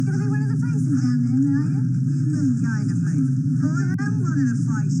Gonna be one of the faces down there, are you? You mean going to be? I am one of the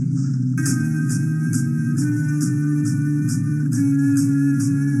faces.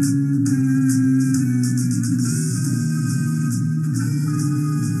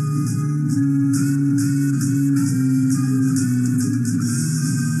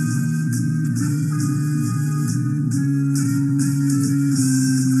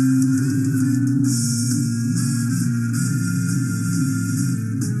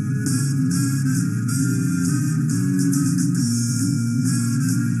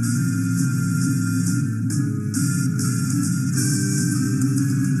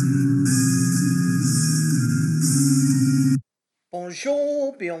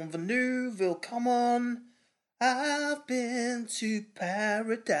 Bonjour, bienvenue, willkommen. I've been to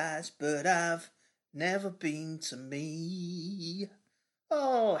paradise, but I've never been to me.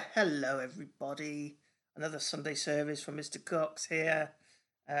 Oh, hello everybody. Another Sunday service from Mr. Cox here.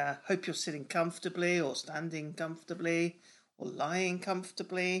 Hope you're sitting comfortably or standing comfortably or lying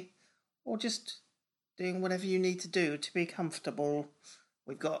comfortably or just doing whatever you need to do to be comfortable.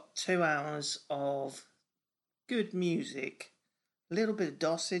 We've got 2 hours of good music, a little bit of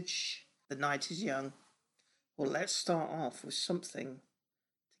dosage. The night is young. Well, let's start off with something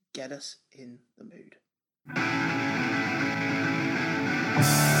to get us in the mood.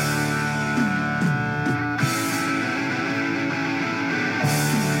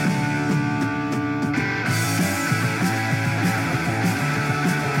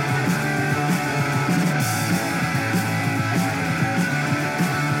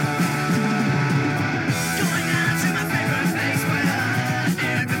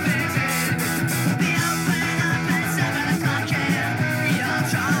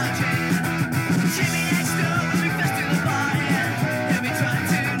 Jimmy next door will be fast to the party. He'll be trying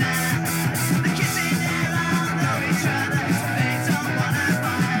to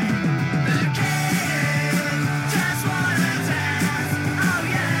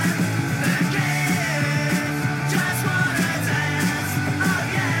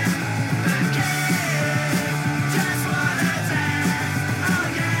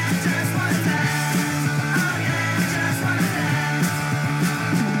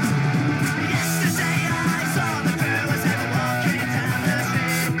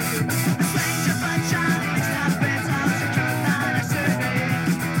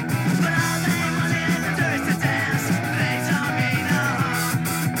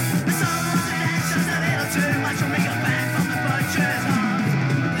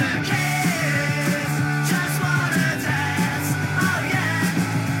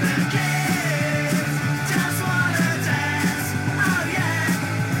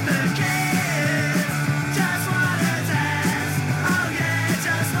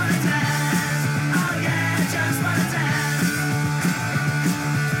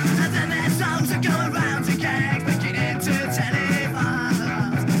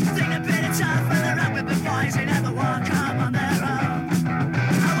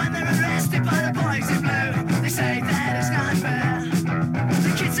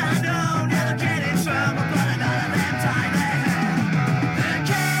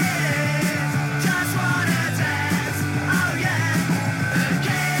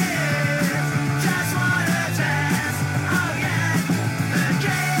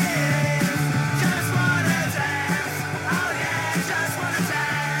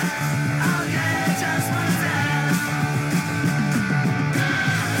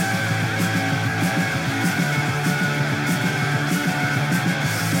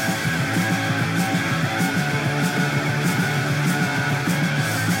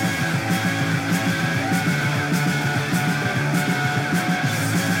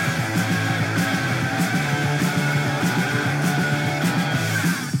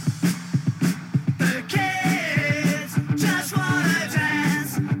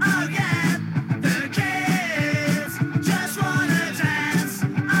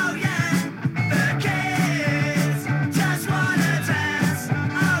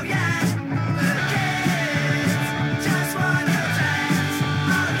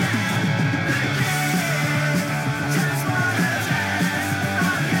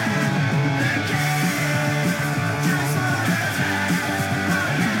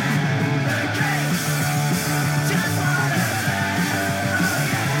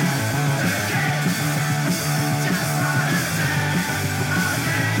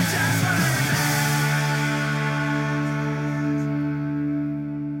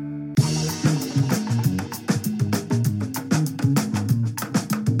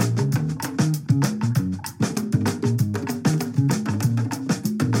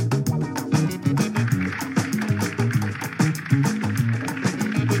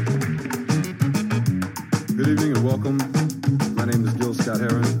Welcome. My name is Gil Scott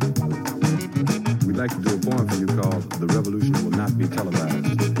Heron. We'd like to do a poem for you called The Revolution Will Not Be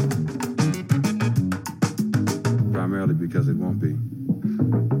Televised. Primarily because it won't be.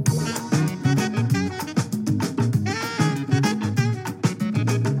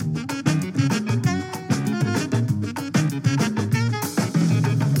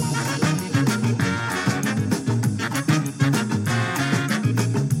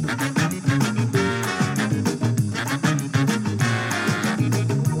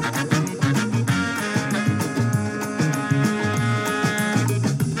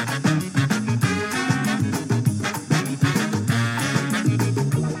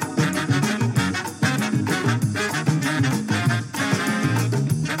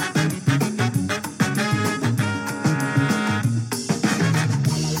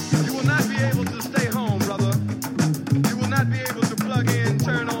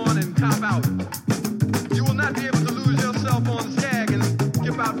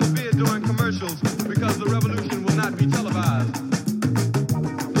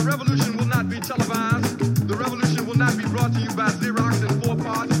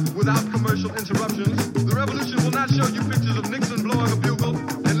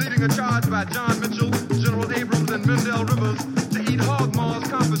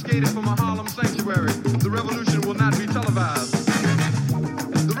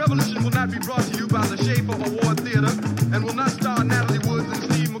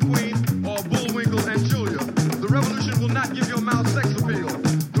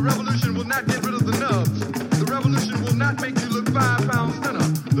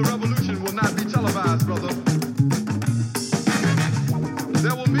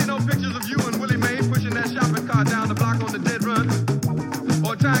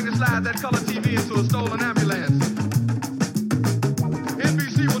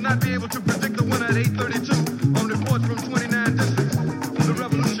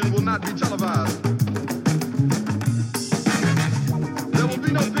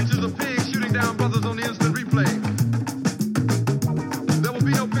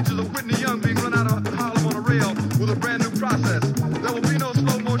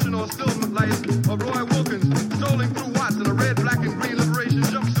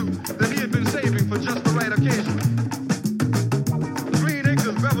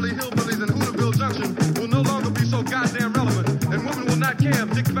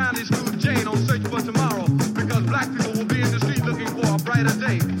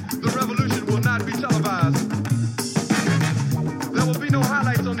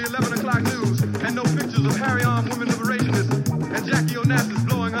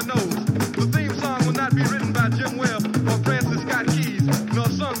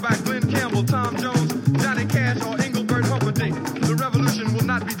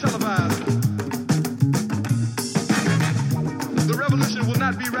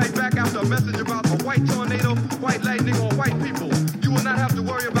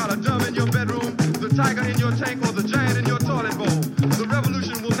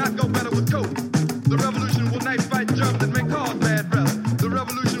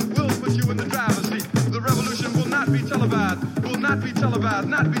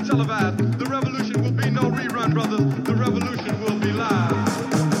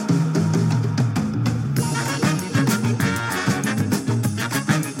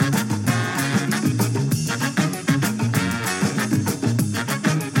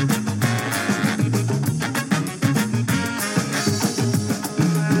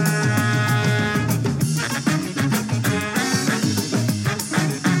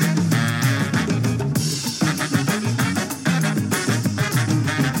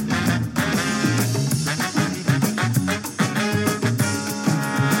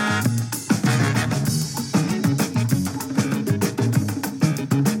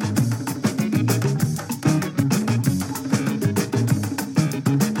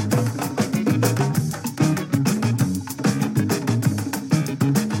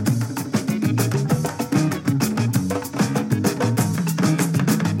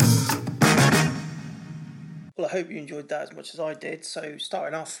 That as much as I did. So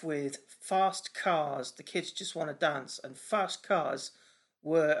starting off with Fast Cars, The Kids Just Want to Dance, and Fast Cars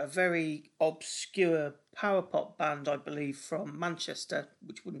were a very obscure power pop band, I believe, from Manchester,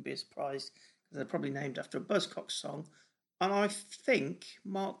 which wouldn't be a surprise because they're probably named after a Buzzcocks song. And I think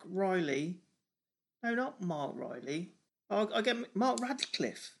Mark Riley, no, not Mark Riley, I get Mark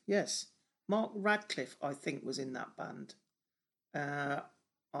Radcliffe, yes, Mark Radcliffe, I think, was in that band.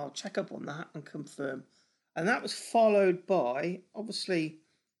 I'll check up on that and confirm. And that was followed by, obviously,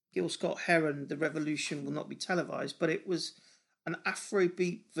 Gil Scott Heron, The Revolution Will Not Be Televised, but it was an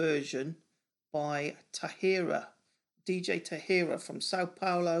Afrobeat version by Tahira. DJ Tahira from Sao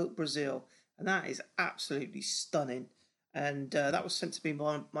Paulo, Brazil. And that is absolutely stunning. And that was sent to me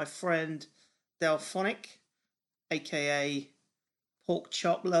by my friend Delphonic, aka Pork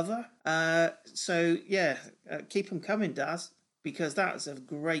Chop Lover. So yeah, keep them coming, Daz, because that's a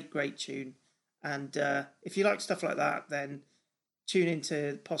great tune. And if you like stuff like that, then tune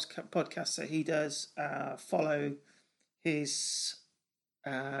into podcasts that he does. Follow his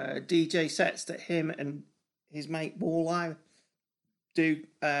DJ sets that him and his mate Walleye do.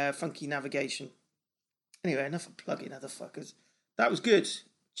 Funky Navigation. Anyway, enough of plugging other fuckers. That was good.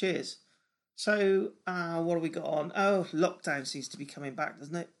 Cheers. So, what have we got on? Oh, lockdown seems to be coming back,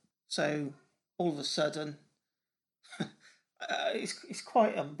 doesn't it? So, all of a sudden, it's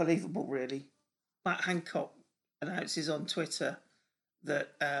quite unbelievable, really. Matt Hancock announces on Twitter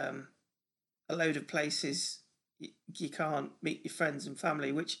that a load of places you can't meet your friends and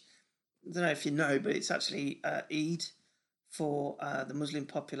family, which I don't know if you know, but it's actually Eid for the Muslim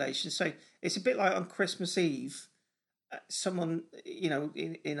population. So it's a bit like on Christmas Eve, someone,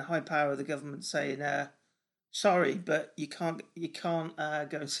 in high power of the government saying, sorry, but you can't go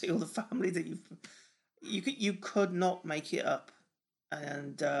and see all the family that you could not make it up.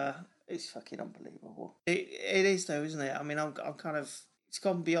 And it's fucking unbelievable. It is though, isn't it? I mean, I'm kind of, it's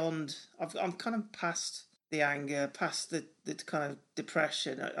gone beyond, I'm kind of past the anger, past the kind of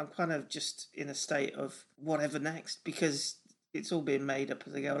depression. I'm kind of just in a state of whatever next, because it's all being made up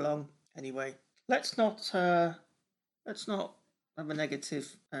as they go along. Anyway, let's not have a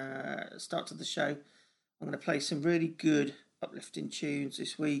negative start to the show. I'm going to play some really good uplifting tunes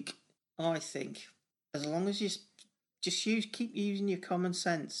this week. I think as long as you just keep using your common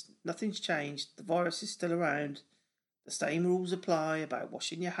sense, nothing's changed. The virus is still around. The same rules apply about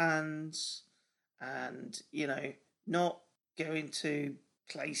washing your hands and, not going to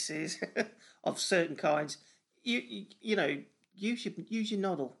places of certain kinds. Use your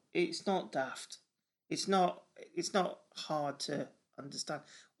noddle. It's not daft. It's not hard to understand.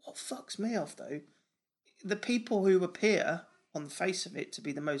 What fucks me off though, the people who appear on the face of it to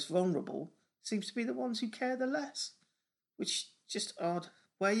be the most vulnerable seems to be the ones who care the less, which is just odd.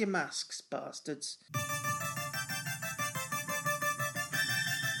 Wear your masks, bastards.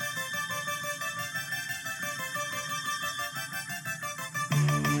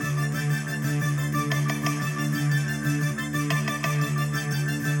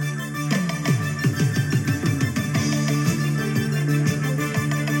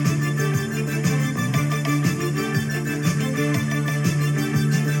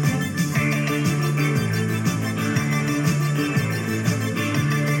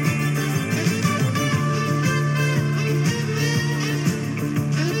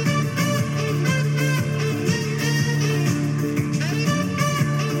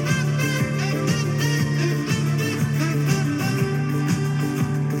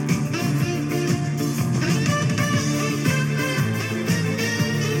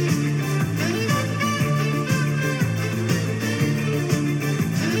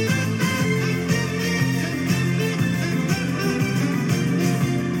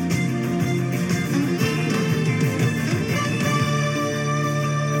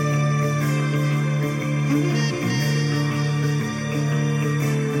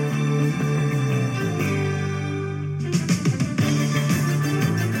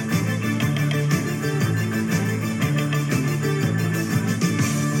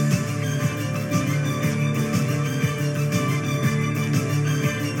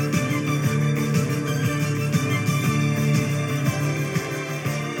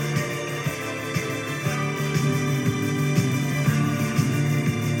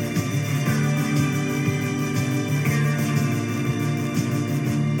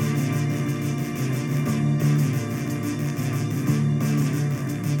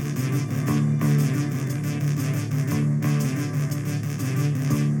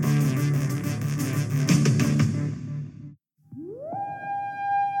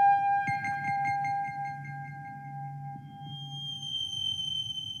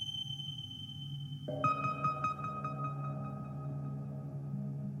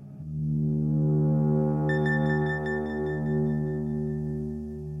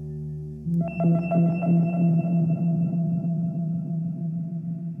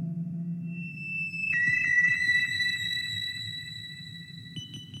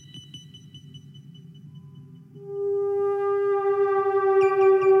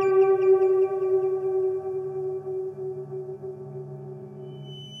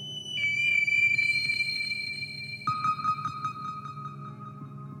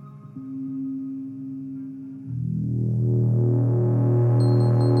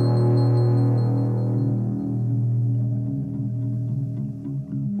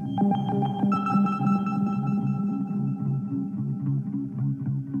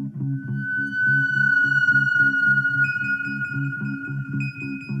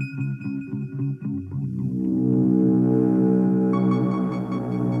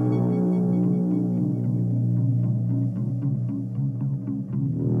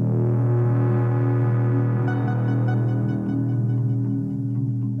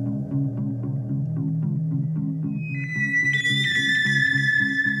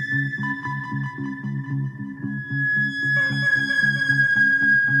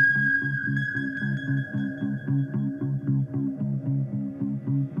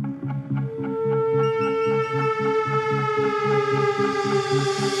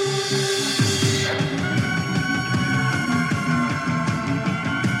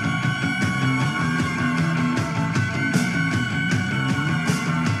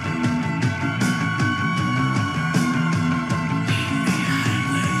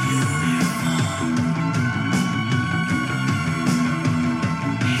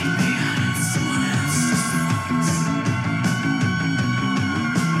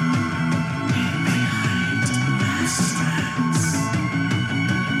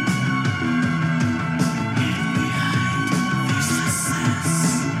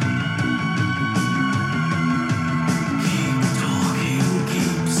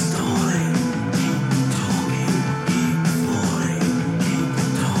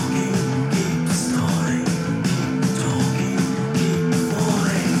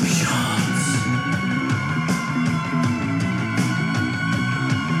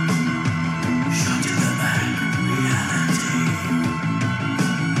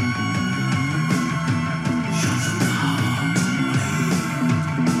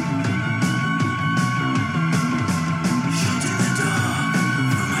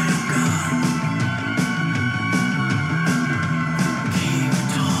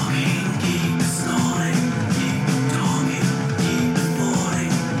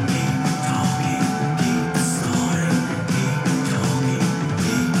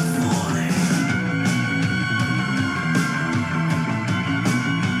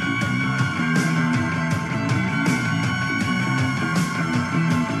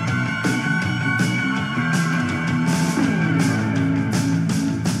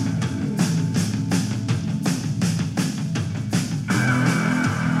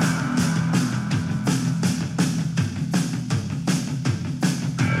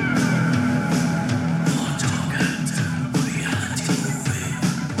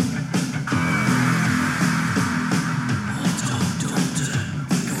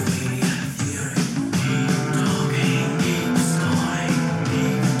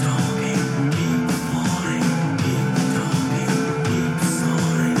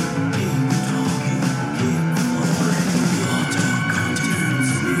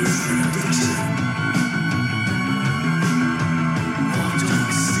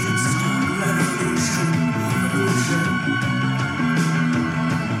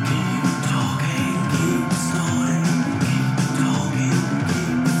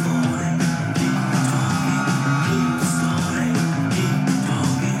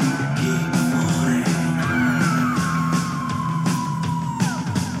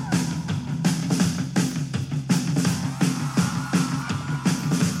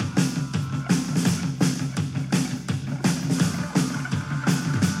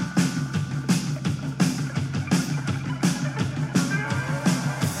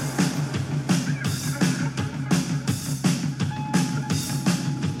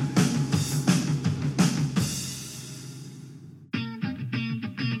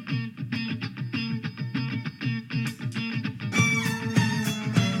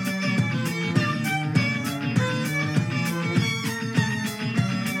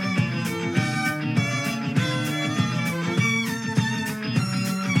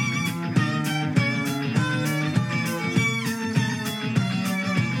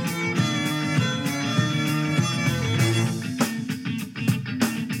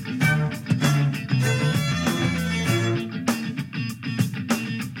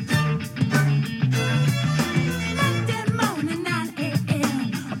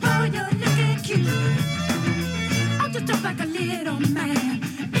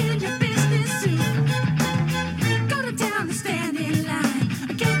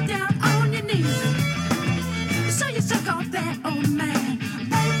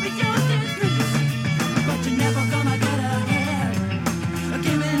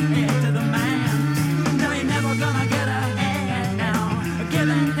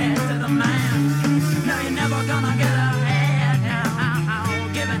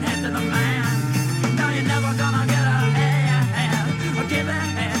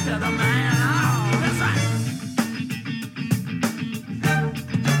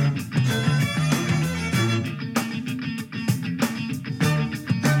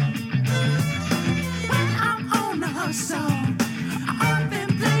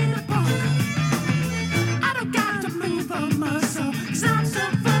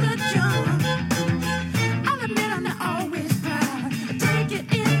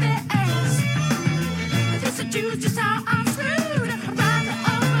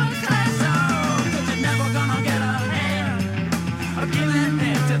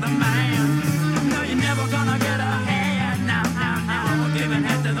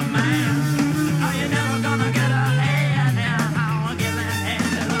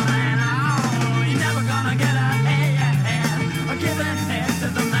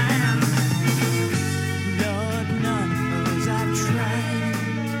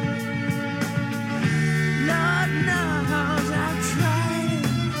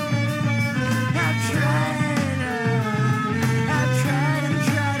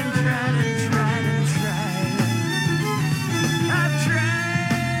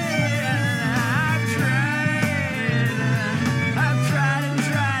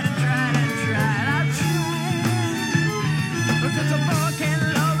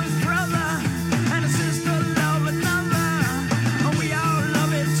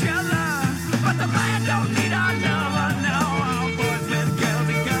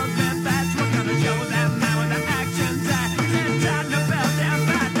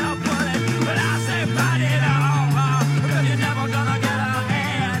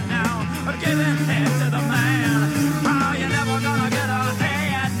 giving head to the man. Oh, you're never gonna get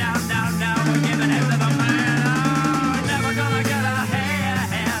ahead. No, no, no, we're giving head to the man. Oh, you're never gonna get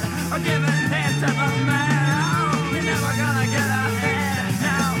ahead. We're giving head to the man. Oh, you're never gonna get ahead.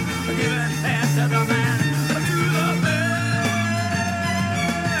 No, we're giving head to the man. To the man.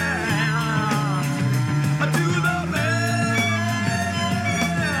 To the man.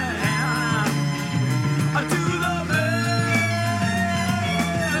 To the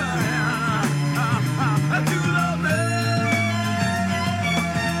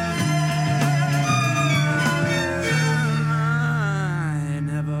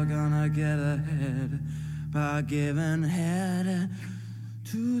get ahead by giving head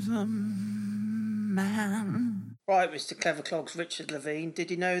to the man. Right, Mr. Clever Clogs, Richard Levine,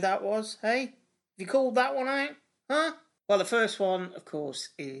 did you know that was? Hey? Have you called that one out? Huh? Well, the first one, of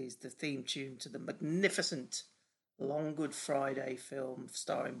course, is the theme tune to the magnificent Long Good Friday film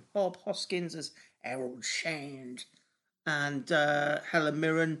starring Bob Hoskins as Harold Shand and Helen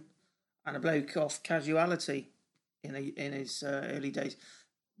Mirren and a bloke off Casualty in his early days.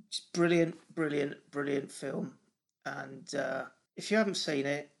 Just brilliant film. And if you haven't seen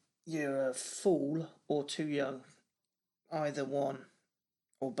it, you're a fool or too young. Either one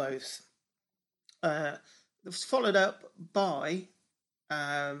or both. It was followed up by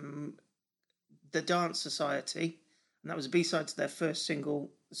The Dance Society, and that was a B-side to their first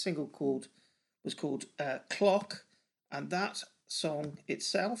single. The single was called Clock, and that song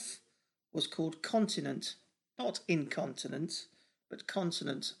itself was called Continent. Not Incontinent, but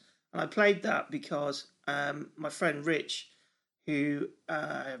Continent. And I played that because my friend Rich, who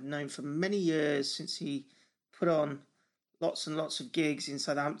I have known for many years since he put on lots and lots of gigs in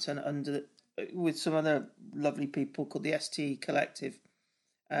Southampton with some other lovely people called the ST Collective,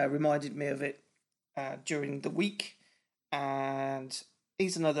 reminded me of it during the week. And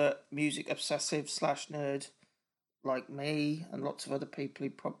he's another music obsessive / nerd like me and lots of other people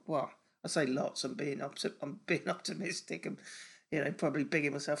who I say lots, I'm being optimistic and, probably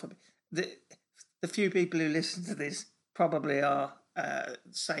bigging myself up. The few people who listen to this probably are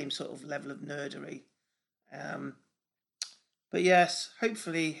same sort of level of nerdery. But yes,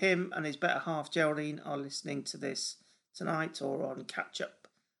 hopefully him and his better half Geraldine are listening to this tonight or on catch up.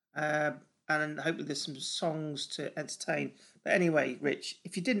 And hopefully there's some songs to entertain. But anyway, Rich,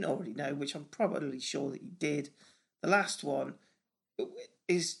 if you didn't already know, which I'm probably sure that you did, the last one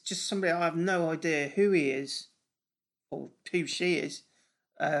is just somebody I have no idea who he is or who she is.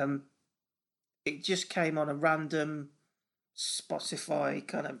 It just came on a random Spotify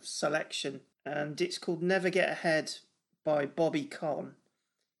kind of selection, and it's called Never Get Ahead by Bobby Conn.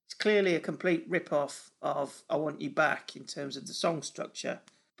 It's clearly a complete rip-off of I Want You Back in terms of the song structure,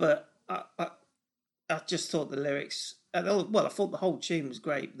 but I just thought the lyrics, I thought the whole tune was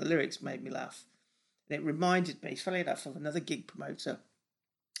great. The lyrics made me laugh. And it reminded me, funny enough, of another gig promoter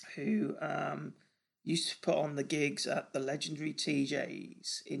who used to put on the gigs at the legendary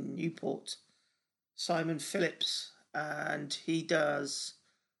TJ's in Newport, Simon Phillips, and he does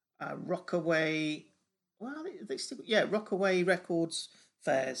Rockaway, Rockaway Records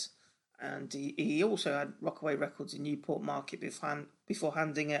fairs, and he also had Rockaway Records in Newport Market before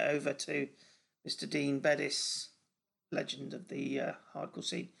handing it over to Mr. Dean Bedis, legend of the hardcore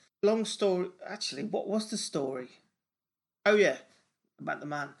scene. Long story, actually, what was the story? Oh yeah, about the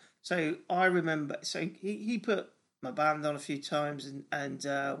man. So I remember, he put my band on a few times, and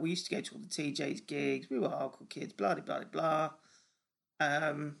we used to go to all the TJ's gigs. We were hardcore kids, blah, blah, blah,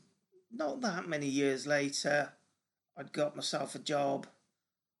 blah. Not that many years later, I'd got myself a job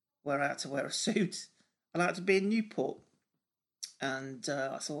where I had to wear a suit, and I had to be in Newport. And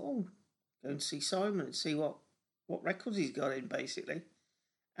I thought, go and see Simon and see what records he's got in, basically.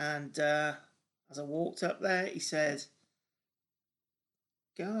 And as I walked up there, he said,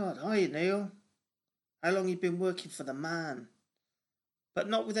 God, hiya, Neil. How long you been working for the man? But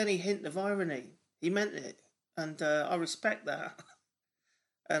not with any hint of irony. He meant it, and I respect that.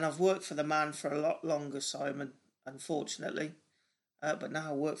 And I've worked for the man for a lot longer, Simon, unfortunately. But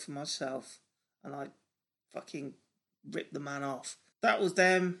now I work for myself, and I fucking ripped the man off. That was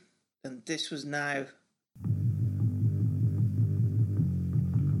them, and this was now.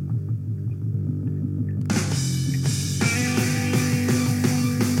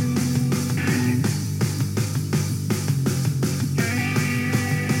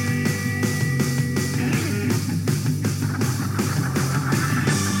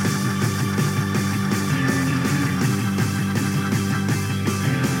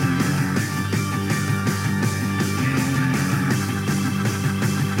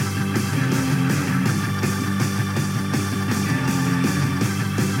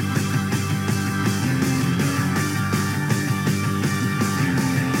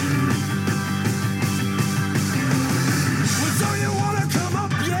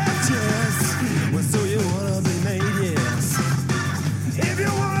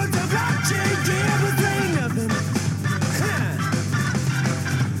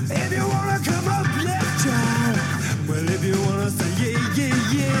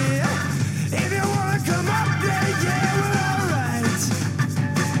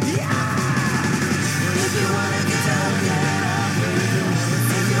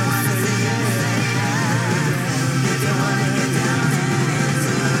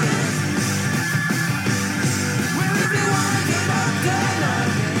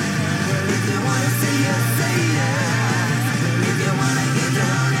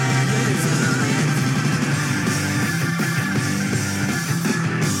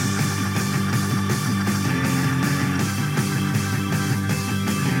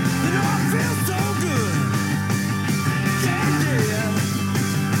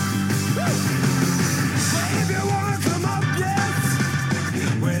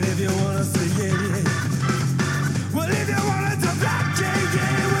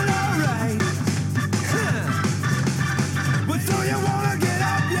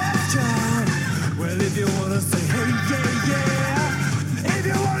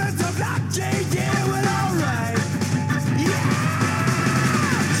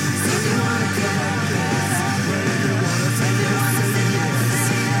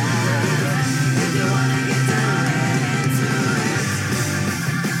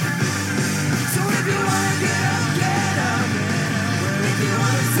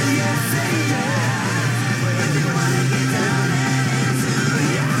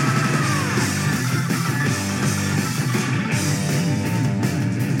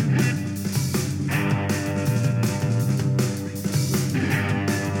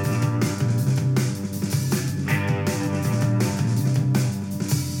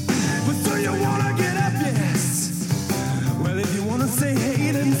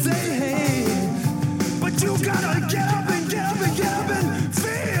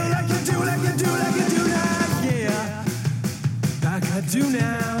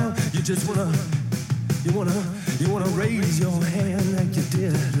 You wanna raise your hand like you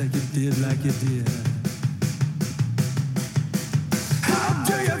did. How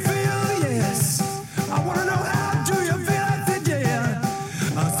do you feel? Yes. I wanna know how do you feel? I said yeah.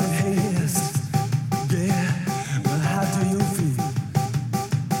 I said hey yes. Yeah. Well, how do you feel?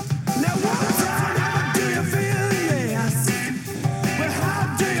 Now one time, how do you feel? Yes. Well,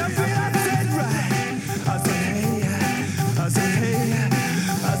 how do you feel? I said right. I said hey. I said hey.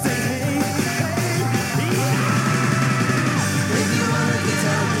 I said hey.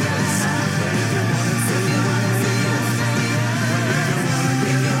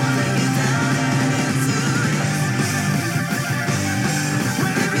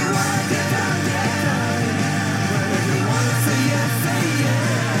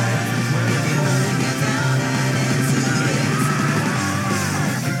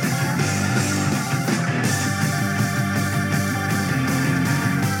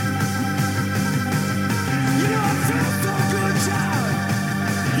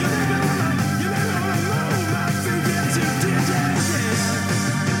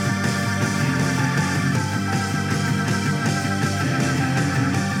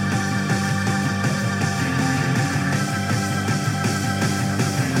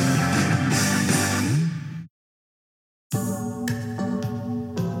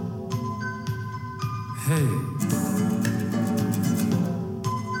 Hey,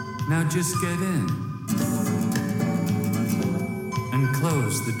 now just get in and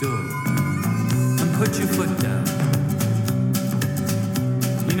close the door and put your foot down.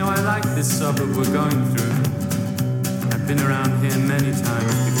 You know, I like this suburb we're going through. I've been around here many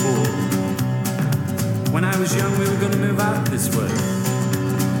times before. When I was young, we were going to move out this way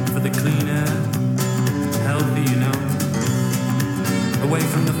for the clean air, healthy, you know, away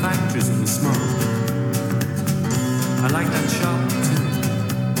from the factories and the smoke. I like that shop too.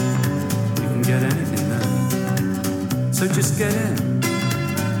 You can get anything there. So just get in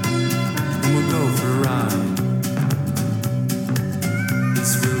and we'll go for a ride.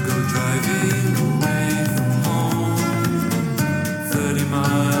 Yes, we'll go driving away from home, 30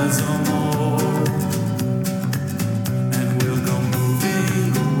 miles or more. And we'll go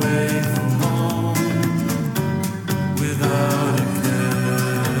moving away from home without a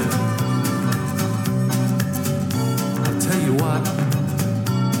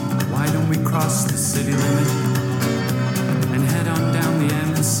why don't we cross the city limit and head on down the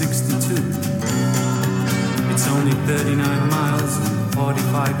M62? It's only 39 miles and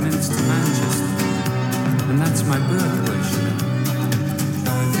 45 minutes to Manchester, and that's my birthplace, you know.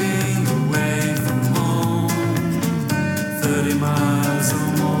 Driving away from home, 30 miles or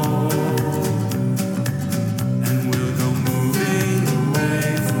more, and we'll go moving away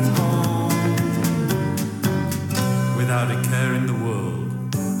from home without a care in the world.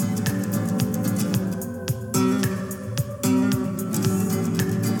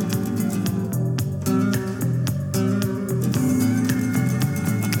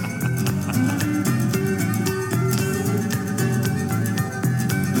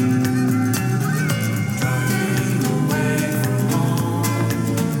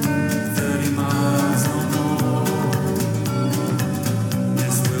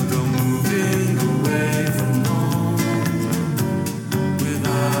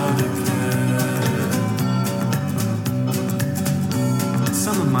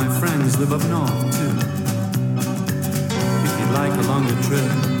 Live up north too. If you'd like a longer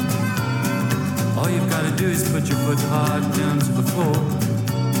trip, all you've got to do is put your foot hard down to the floor,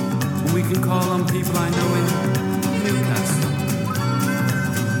 and we can call on people I know in Newcastle,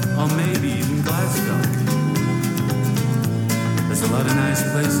 or maybe even Glasgow. There's a lot of nice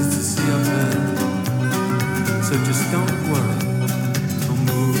places to see up there, so just don't worry. I'm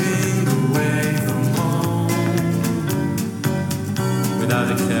moving away from home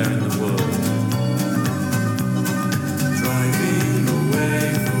without a care in the world. Driving away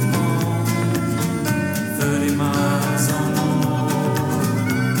from home, 30 miles or more.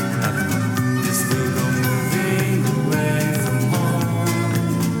 Yes, we'll go moving away from home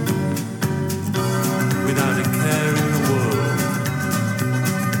without a care in the world.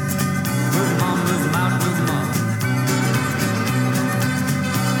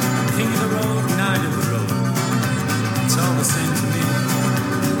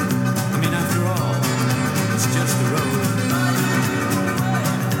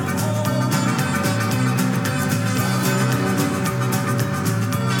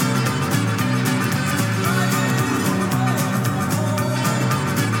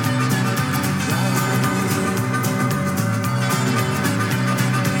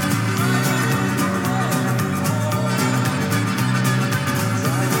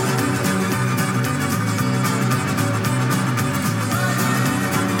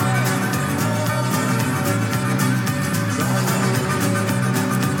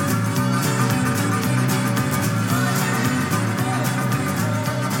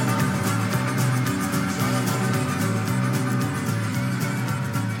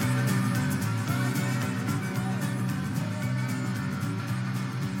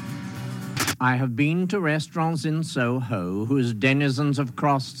 I have been to restaurants in Soho whose denizens have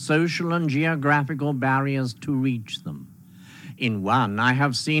crossed social and geographical barriers to reach them. In one, I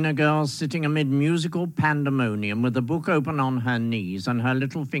have seen a girl sitting amid musical pandemonium with a book open on her knees and her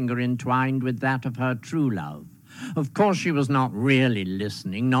little finger entwined with that of her true love. Of course, she was not really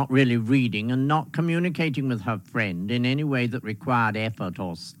listening, not really reading, and not communicating with her friend in any way that required effort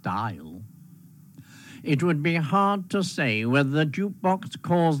or style. It would be hard to say whether the jukebox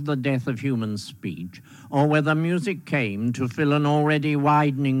caused the death of human speech or whether music came to fill an already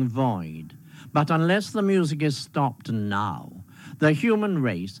widening void. But unless the music is stopped now, the human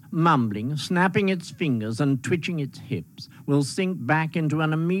race, mumbling, snapping its fingers and twitching its hips, will sink back into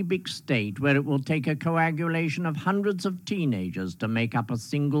an amoebic state where it will take a coagulation of hundreds of teenagers to make up a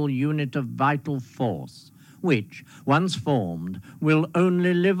single unit of vital force, which, once formed, will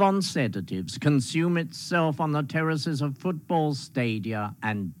only live on sedatives, consume itself on the terraces of football stadia,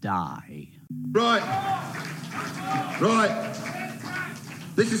 and die. Right.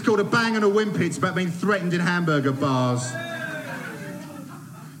 This is called a bang and a whimpy. It's about being threatened in hamburger bars.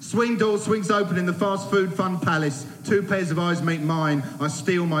 Swing door swings open in the fast food fun palace. 2 pairs of eyes meet mine. I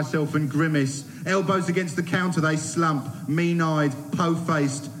steel myself and grimace. Elbows against the counter they slump. Mean-eyed,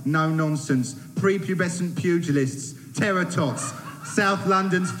 po-faced, no nonsense. Prepubescent pugilists, terror tots. South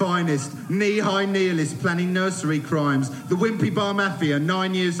London's finest, knee-high nihilists planning nursery crimes. The Wimpy Bar Mafia,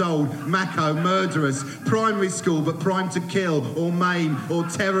 9 years old, Mako, murderous. Primary school, but primed to kill, or maim, or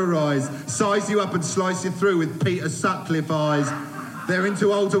terrorise. Size you up and slice you through with Peter Sutcliffe eyes. They're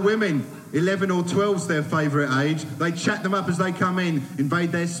into older women. 11 or 12's their favourite age. They chat them up as they come in,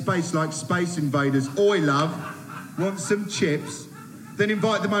 invade their space like space invaders. Oi, love, want some chips? Then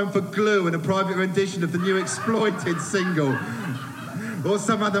invite them home for glue and a private rendition of the new Exploited single. Or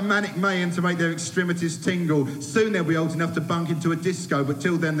some other manic mayhem to make their extremities tingle. Soon they'll be old enough to bunk into a disco, but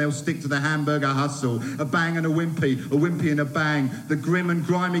till then they'll stick to the hamburger hustle. A bang and a wimpy and a bang. The grim and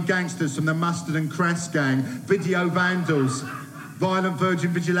grimy gangsters from the Mustard and Crass gang. Video vandals. Violent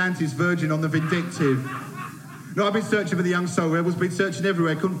virgin vigilantes verging on the vindictive. No, I've been searching for the young soul rebels, been searching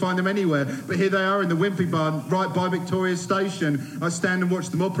everywhere, couldn't find them anywhere. But here they are in the Wimpy Bar, right by Victoria Station. I stand and watch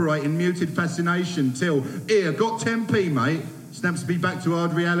them operate in muted fascination till, here, got 10p, mate. Snaps me back to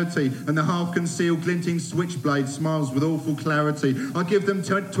hard reality, and the half-concealed glinting switchblade smiles with awful clarity. I give them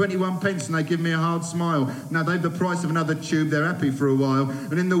 21 pence and they give me a hard smile. Now they've the price of another tube, they're happy for a while.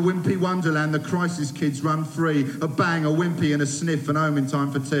 And in the Wimpy Wonderland, the crisis kids run free. A bang, a wimpy and a sniff, and home in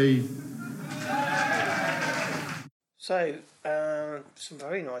time for tea. So, some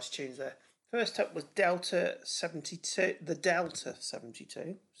very nice tunes there. First up was Delta 72, the Delta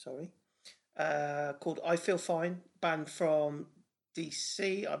 72, called I Feel Fine, band from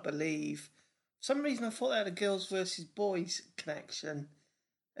DC, I believe. For some reason I thought they had a girls versus boys connection.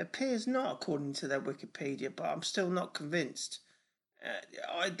 It appears not, according to their Wikipedia, but I'm still not convinced.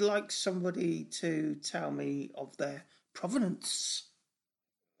 I'd like somebody to tell me of their provenance.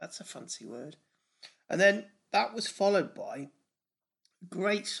 That's a fancy word. And then that was followed by a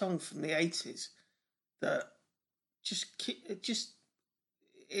great song from the 80s that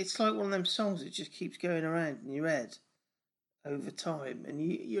it's like one of them songs that just keeps going around in your head over time, and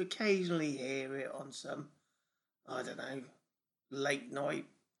you occasionally hear it on some, I don't know, late night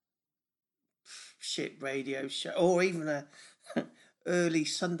shit radio show, or even a early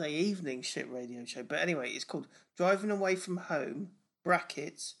Sunday evening shit radio show. But anyway, it's called Driving Away From Home,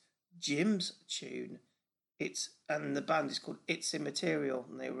 brackets, Jim's tune. And the band is called It's Immaterial,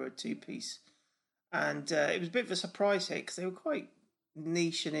 and they were a 2-piece. And it was a bit of a surprise hit because they were quite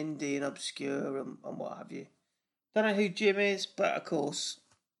niche and indie and obscure and what have you. Don't know who Jim is, but of course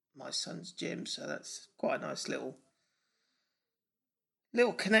my son's Jim, so that's quite a nice little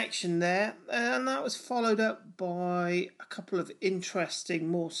connection there. And that was followed up by a couple of interesting,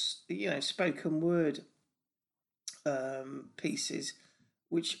 more spoken word pieces,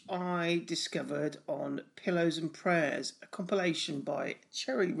 which I discovered on Pillows and Prayers, a compilation by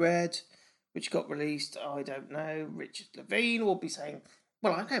Cherry Red, which got released, I don't know. Richard Levine will be saying,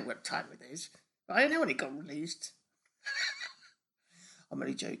 well, I know what time it is. I know when it got released. I'm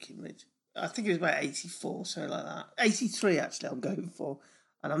only joking, Rich. I think it was about 84, something like that. 83, actually, I'm going for.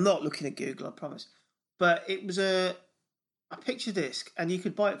 And I'm not looking at Google, I promise. But it was a picture disc, and you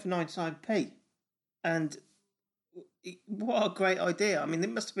could buy it for 99p. And what a great idea. I mean, it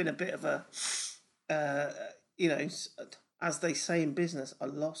must have been a bit of a, as they say in business, a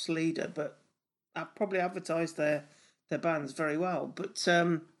lost leader, but I've probably advertised their bands very well. But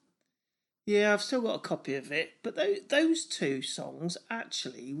yeah, I've still got a copy of it. But those two songs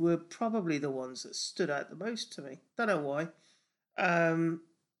actually were probably the ones that stood out the most to me. Don't know why.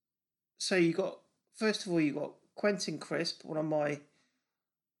 So you got, first of all, you got Quentin Crisp, one of my,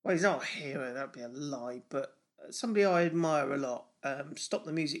 well, he's not a hero, that'd be a lie, but somebody I admire a lot. Stop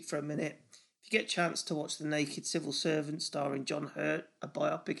the music for a minute. If you get a chance to watch The Naked Civil Servant starring John Hurt, a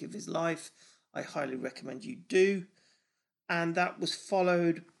biopic of his life, I highly recommend you do. And that was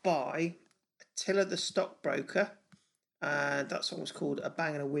followed by Attila the Stockbroker, and that song was called A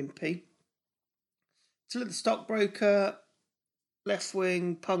Bang and a Wimpy. Attila the Stockbroker,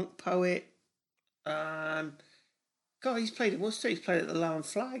 left-wing punk poet. God, he's played at Worcester. He's played at the Lion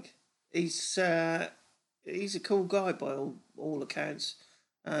Flag. He's a cool guy by all accounts,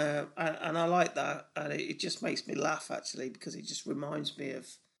 and I like that. And it just makes me laugh actually, because it just reminds me of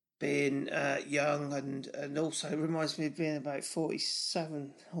being young, and also reminds me of being about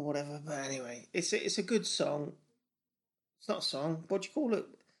 47 or whatever. But anyway, it's a good song. It's not a song. What do you call it?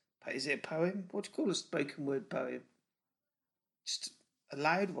 Is it a poem? What do you call a spoken word poem? Just a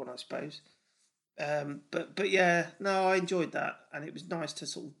loud one, I suppose. But yeah, no, I enjoyed that, and it was nice to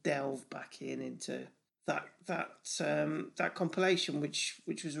sort of delve back into that compilation, which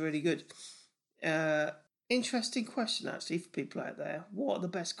was really good. Interesting question actually for people out there. What are the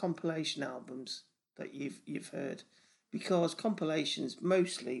best compilation albums that you've heard? Because compilations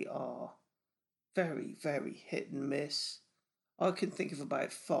mostly are very, very hit and miss. I can think of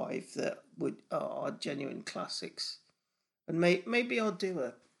about 5 that are genuine classics, and maybe I'll do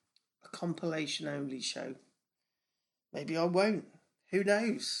a compilation only show. Maybe I won't. Who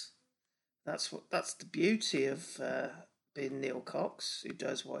knows? That's the beauty of being Neil Cox, who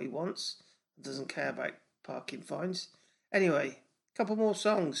does what he wants and doesn't care about parking fines. Anyway, a couple more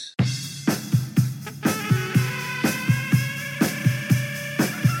songs.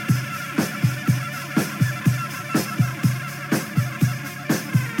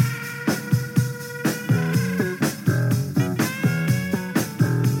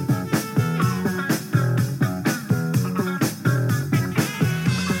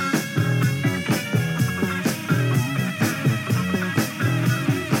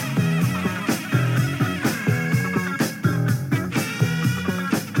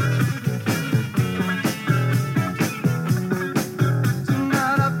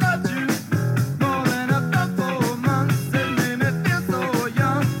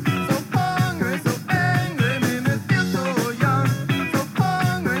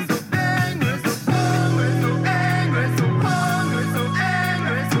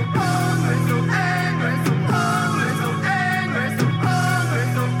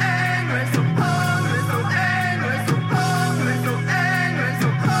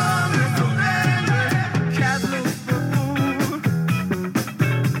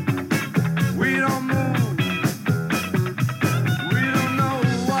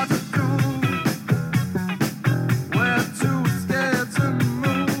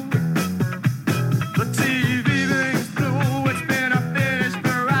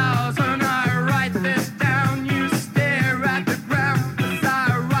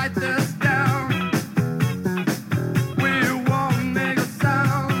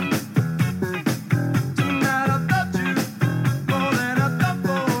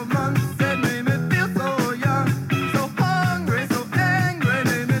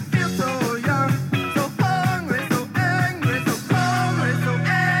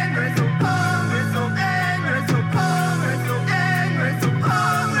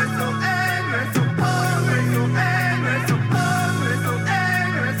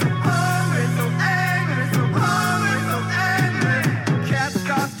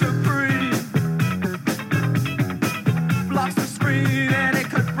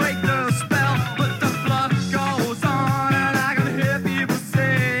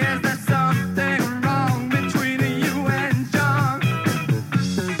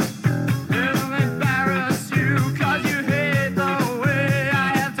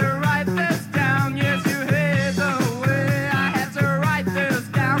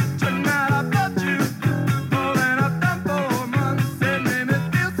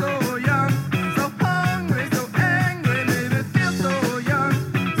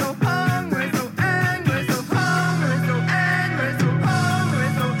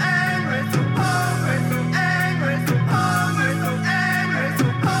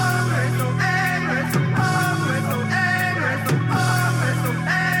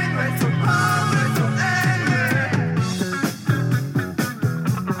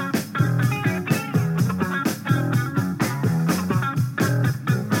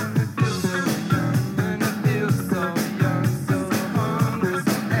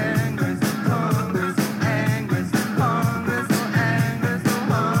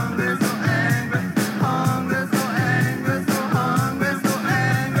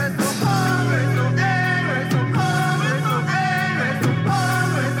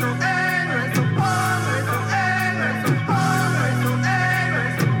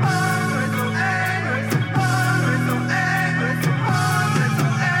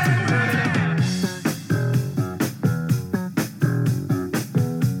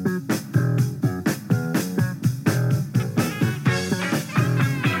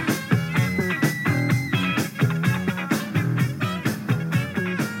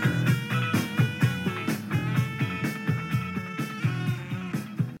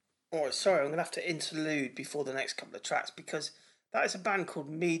 sorry, I'm going to have to interlude before the next couple of tracks because that is a band called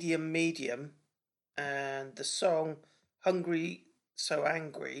Medium Medium, and the song Hungry So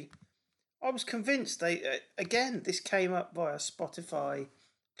Angry. I was convinced again, this came up via Spotify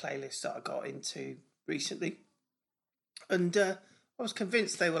playlist that I got into recently, and I was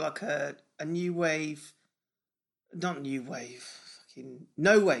convinced they were like a new wave, not new wave, fucking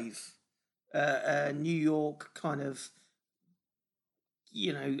no wave, New York kind of,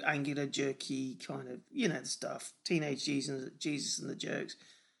 you know, angular jerky kind of, you know, the stuff, Teenage Jesus and the Jerks,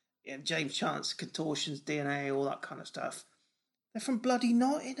 you know, James Chance, Contortions, DNA, all that kind of stuff. They're from bloody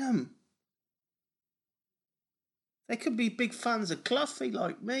Nottingham. They could be big fans of Cluffy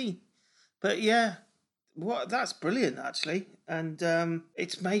like me. But yeah, that's brilliant actually. And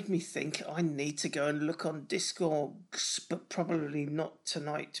it's made me think I need to go and look on Discogs, but probably not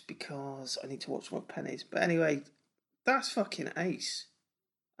tonight because I need to watch more pennies. But anyway, that's fucking ace.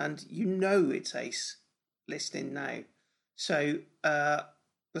 And you know it's ace listening now. So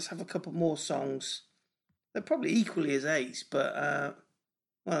let's have a couple more songs. They're probably equally as ace, but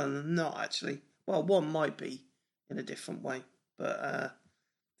well, not actually. Well, one might be in a different way, but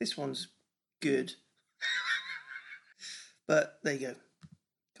this one's good. But there you go.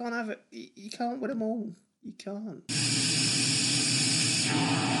 Can't have it. You can't with them all. You can't. Slow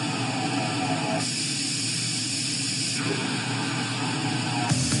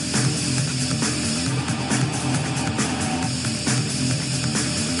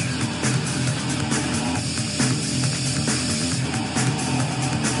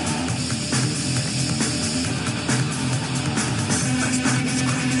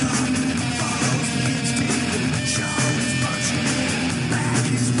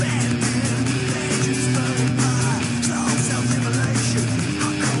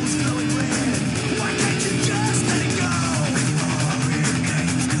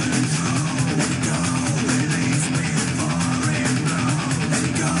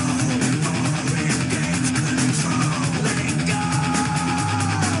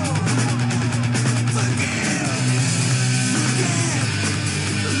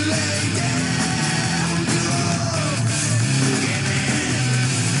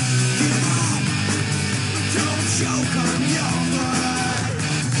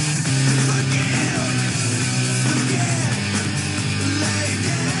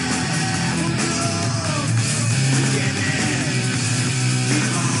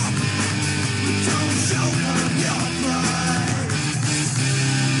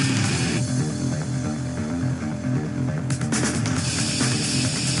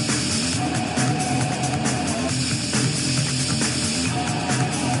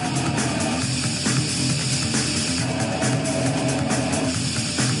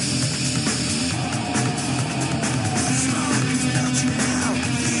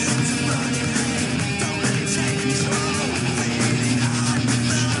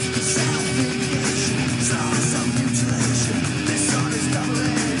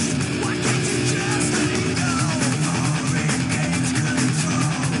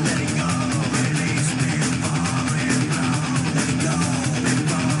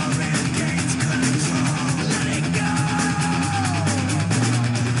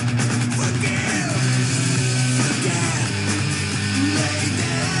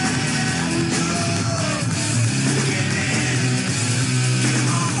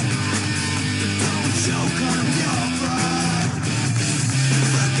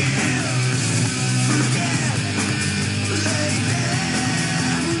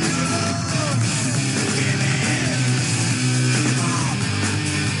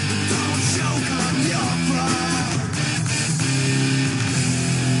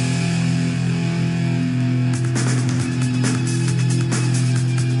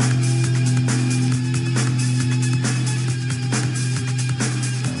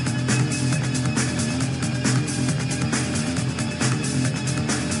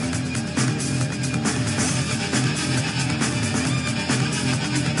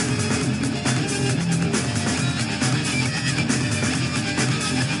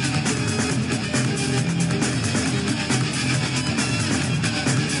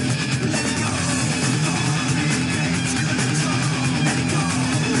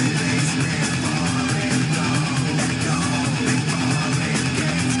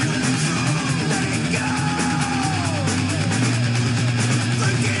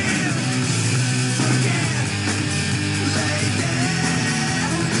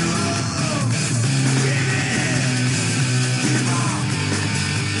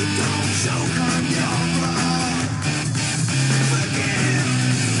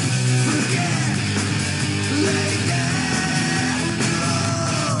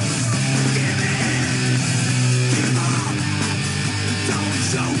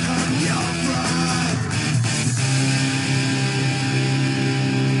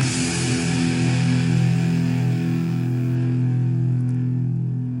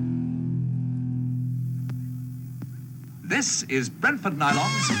This is Brentford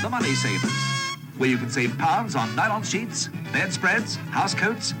Nylons, the Money Savers, where you can save pounds on nylon sheets, bedspreads,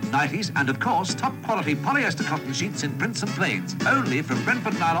 housecoats, nighties, and of course, top quality polyester cotton sheets in prints and plains. Only from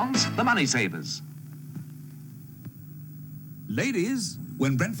Brentford Nylons, the Money Savers. Ladies,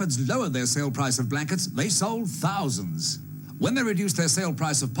 when Brentford's lowered their sale price of blankets, they sold thousands. When they reduced their sale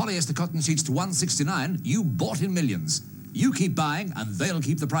price of polyester cotton sheets to $1.69, you bought in millions. You keep buying, and they'll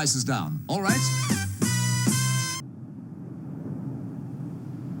keep the prices down. All right?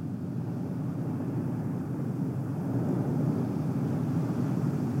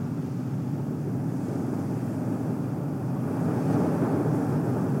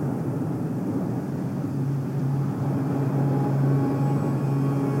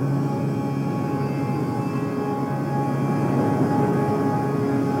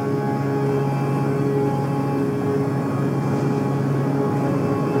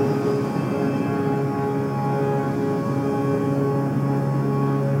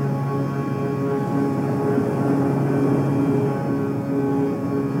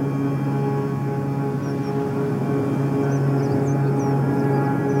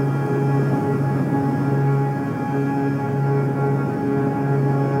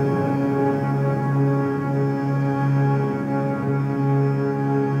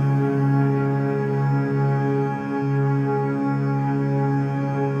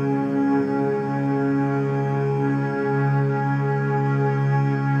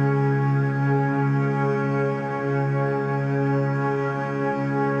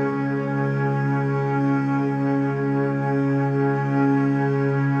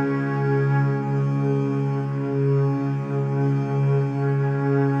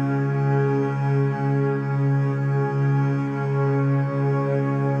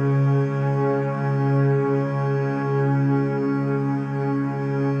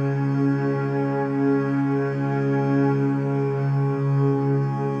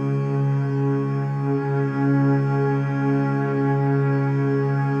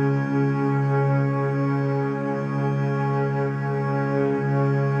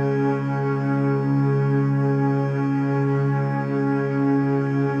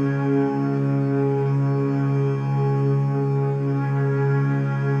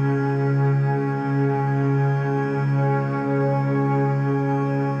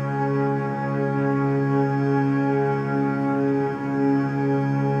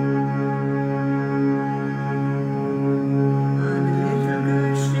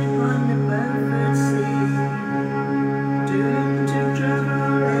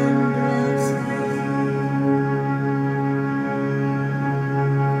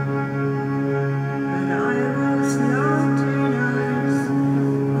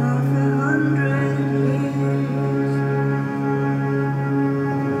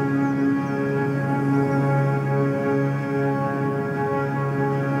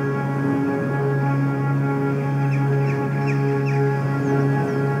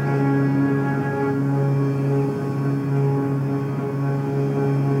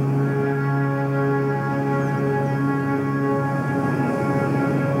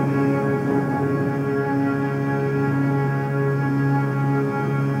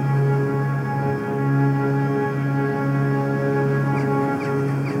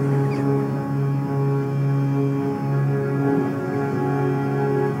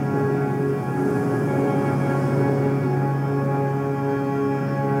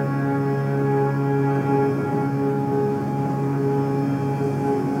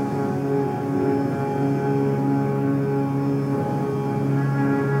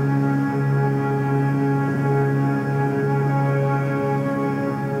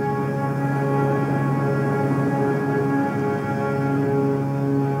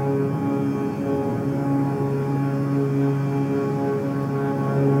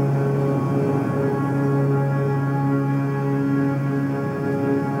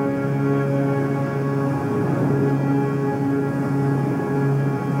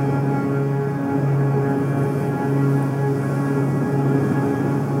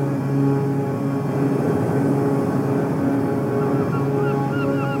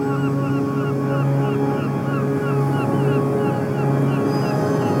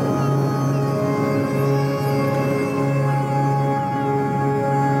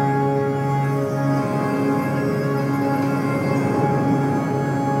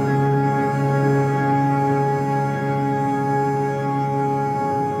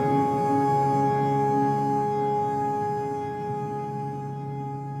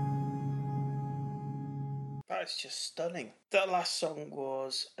 That's just stunning. That last song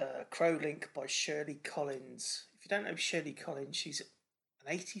was Crow Link by Shirley Collins. If you don't know Shirley Collins, she's an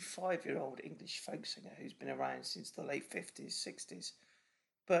 85-year-old English folk singer who's been around since the late 50s, 60s,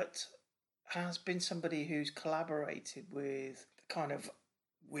 but has been somebody who's collaborated with the kind of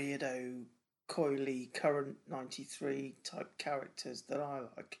weirdo, coily, current 93 type characters that I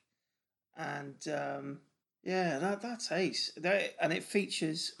like. And that's ace. And it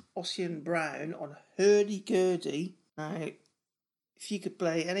features Ossian Brown on hurdy-gurdy. Now, if you could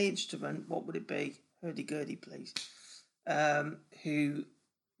play any instrument, what would it be? Hurdy-gurdy, please. Who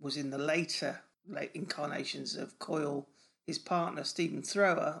was in the late incarnations of Coil. His partner, Stephen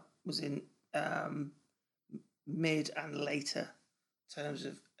Thrower, was in mid and later terms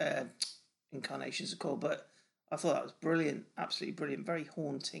of incarnations of Coil. But I thought that was brilliant, absolutely brilliant, very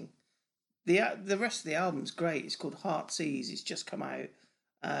haunting. The rest of the album's great. It's called Heart's Ease. It's just come out.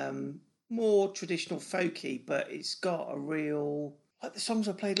 More traditional folky, but it's got a real, like the songs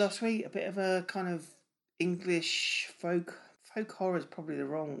I played last week, a bit of a kind of English folk horror is probably the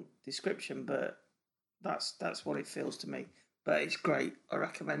wrong description, but that's what it feels to me. But it's great. I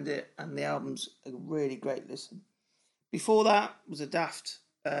recommend it, and the album's a really great listen. Before that was a Daft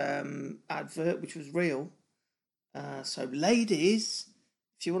advert, which was real. So ladies,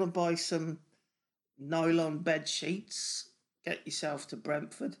 if you want to buy some nylon bed sheets, get yourself to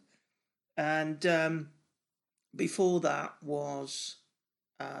Brentford. And before that was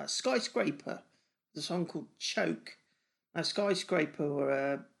Skyscraper, the song called Choke. Now, Skyscraper were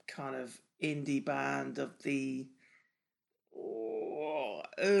a kind of indie band of the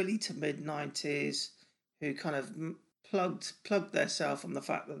early to mid-90s who kind of plugged themselves on the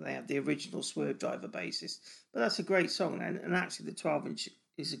fact that they had the original Swervedriver bassist. But that's a great song, and actually the 12-inch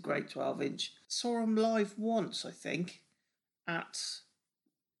is a great 12-inch. Saw them live once, I think, at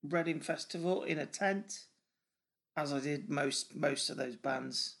Reading Festival in a tent, as I did most of those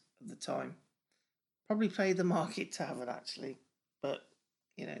bands at the time. Probably played the Market Tavern, actually, but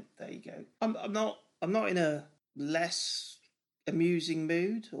there you go. I'm not in a less amusing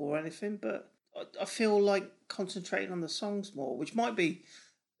mood or anything, but I feel like concentrating on the songs more, which might be,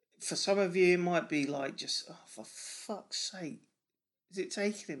 for some of you, it might be like just, oh, for fuck's sake, is it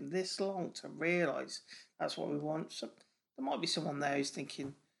taking him this long to realise that's what we want? So there might be someone there who's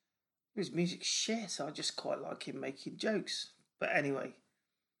thinking, his music's shit, I just quite like him making jokes. But anyway,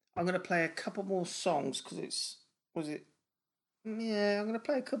 I'm going to play a couple more songs because I'm going to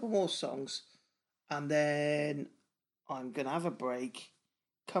play a couple more songs and then I'm going to have a break,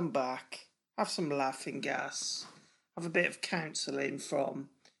 come back, have some laughing gas, have a bit of counselling from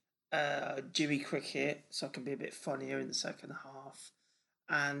Jimmy Cricket so I can be a bit funnier in the second half.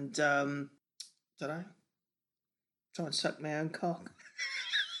 And, don't know, try and suck my own cock.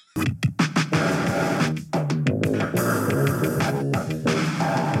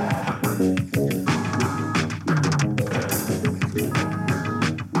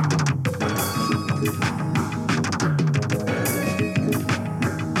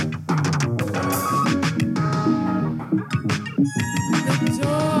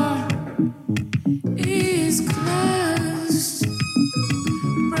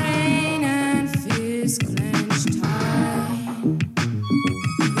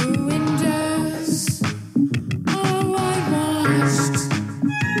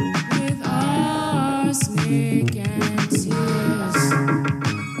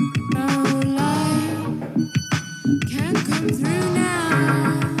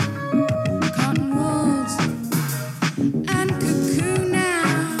 And cuckoo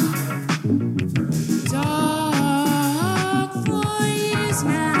now.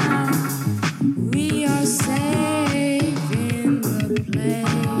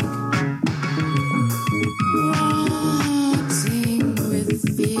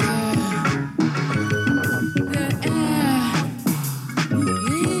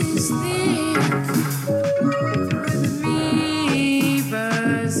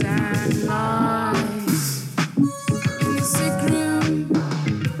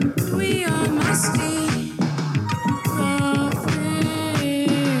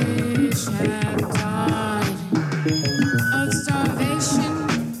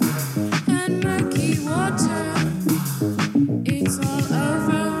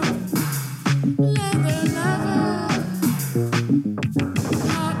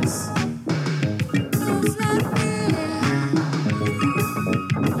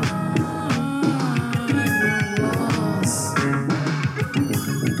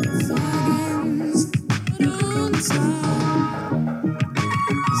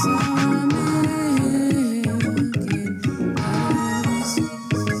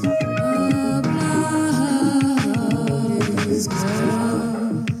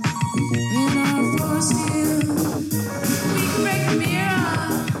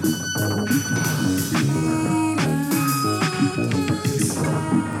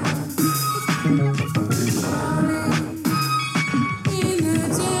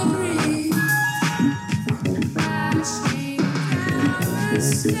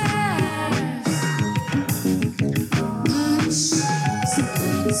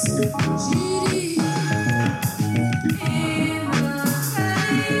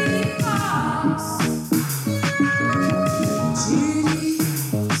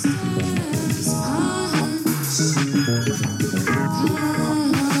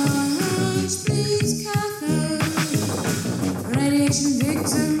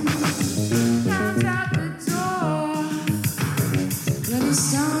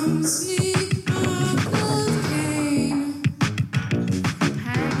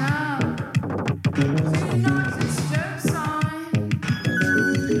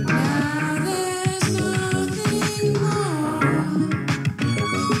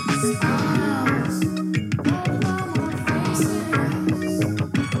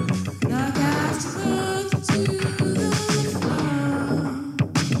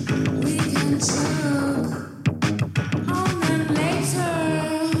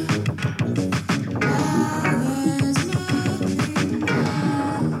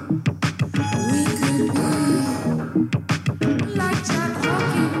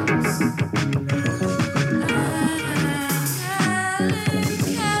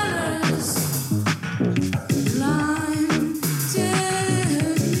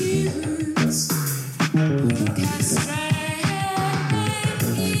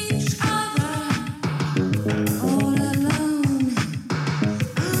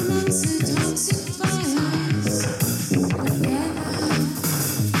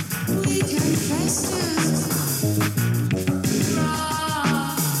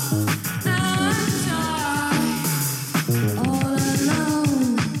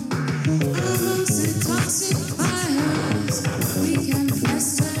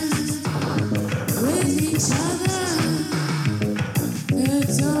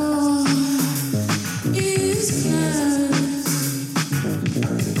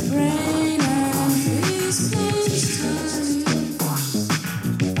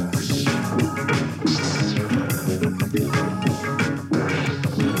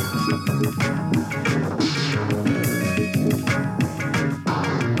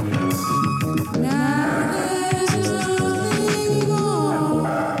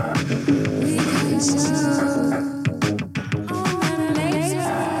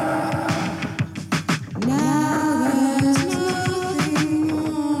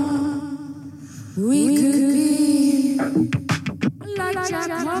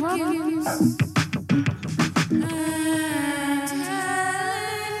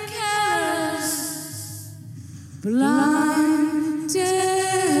 blind devils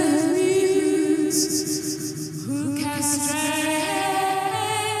who castrate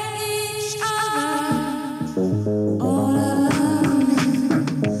each other all alone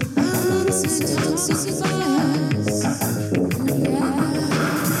amongst the toxic fires. Yeah,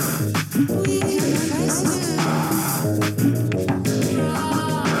 we can face it.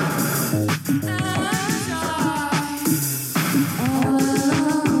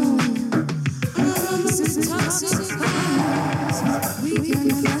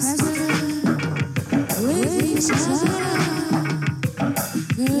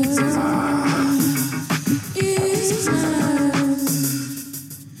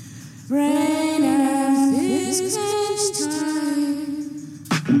 Brain and physics time.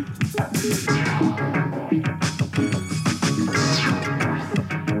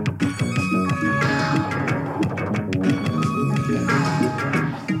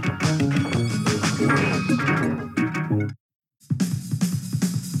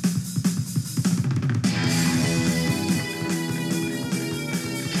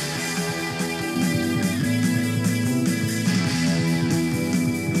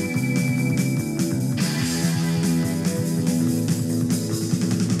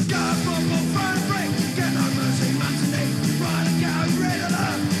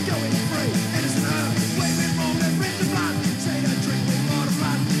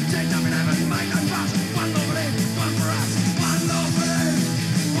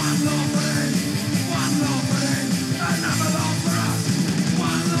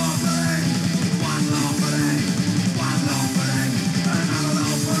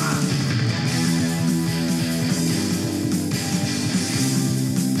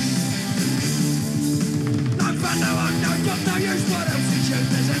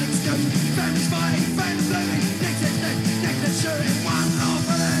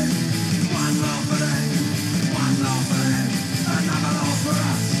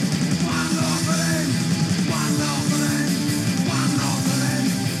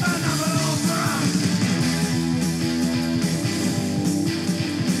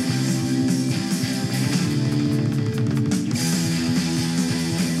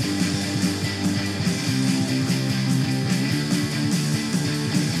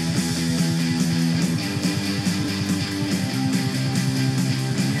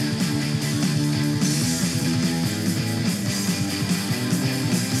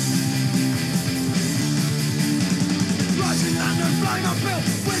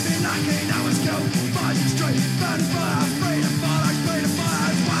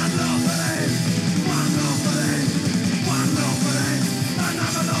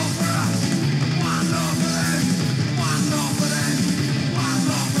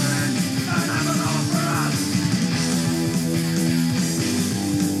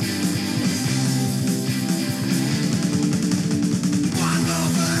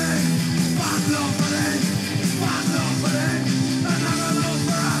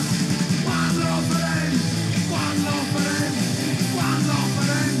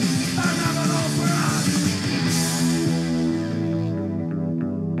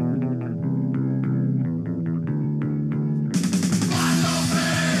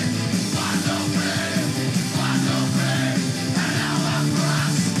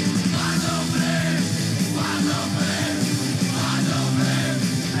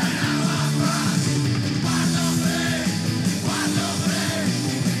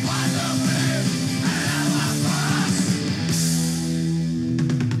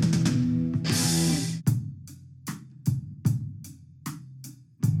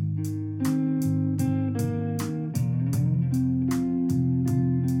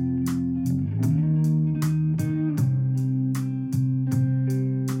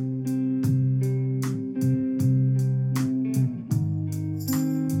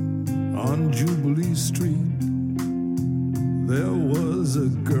 On Jubilee Street, there was a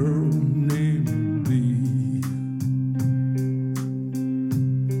girl named Bee.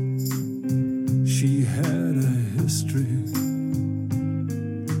 She had a history,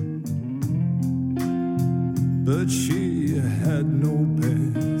 but she had no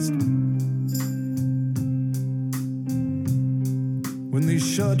past. When they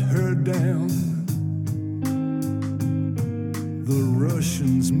shut her down, the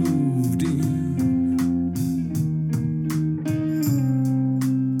Russians moved in.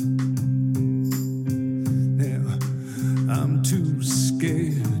 Now, I'm too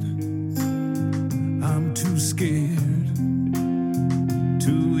scared. I'm too scared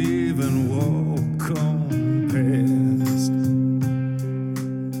to even walk on past.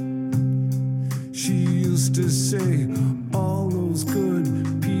 She used to say, all those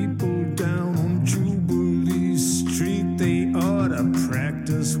good people down on Jubilee Street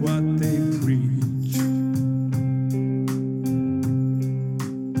just what they preach.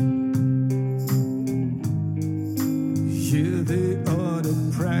 Yeah, they ought to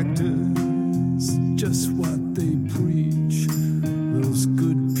practice just what they preach. Those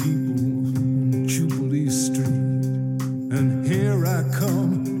good people on Jubilee Street. And here I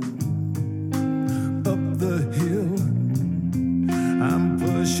come up the hill. I'm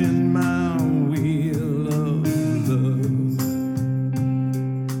pushing my wheel of love.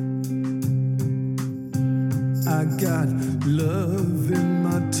 I got love in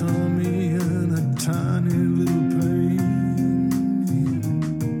my tummy and a tiny little pain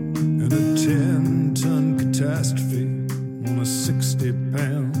and a 10-ton catastrophe on a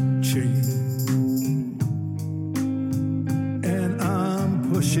 60-pound chain. And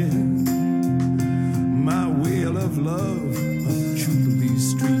I'm pushing my wheel of love up Jubilee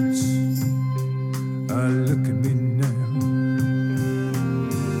streets. Look at me now.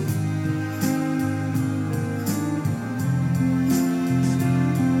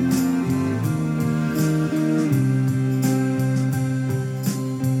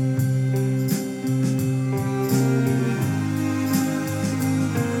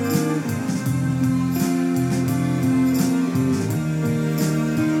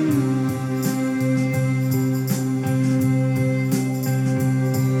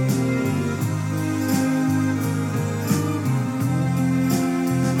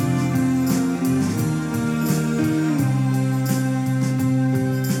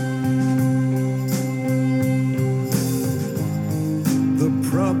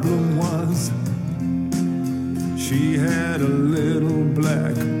 Problem was, she had a little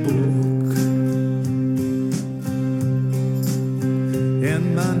black book,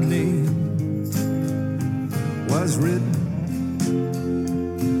 and my name was written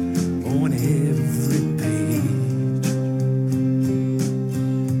on every page.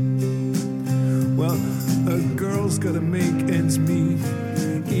 Well, a girl's gotta make ends meet,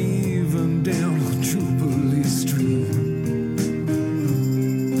 even down on Jubilee Street.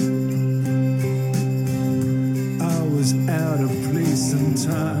 Out of place and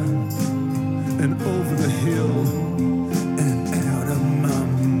time, and over the hill and out of my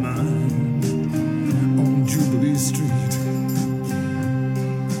mind on Jubilee Street.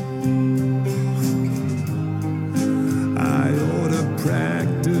 I ought to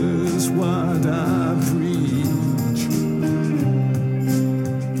practice what I preach.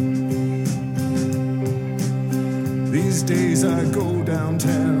 These days I go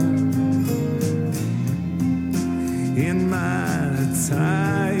downtown in my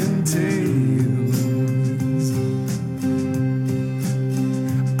tie and tails.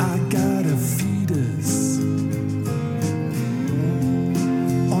 I got a fetus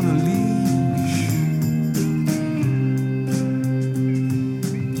on a leash.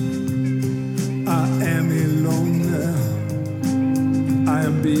 I am alone now. I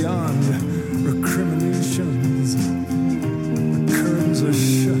am beyond recriminations. The curtains are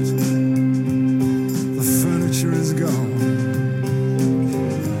shut. The furniture is gone.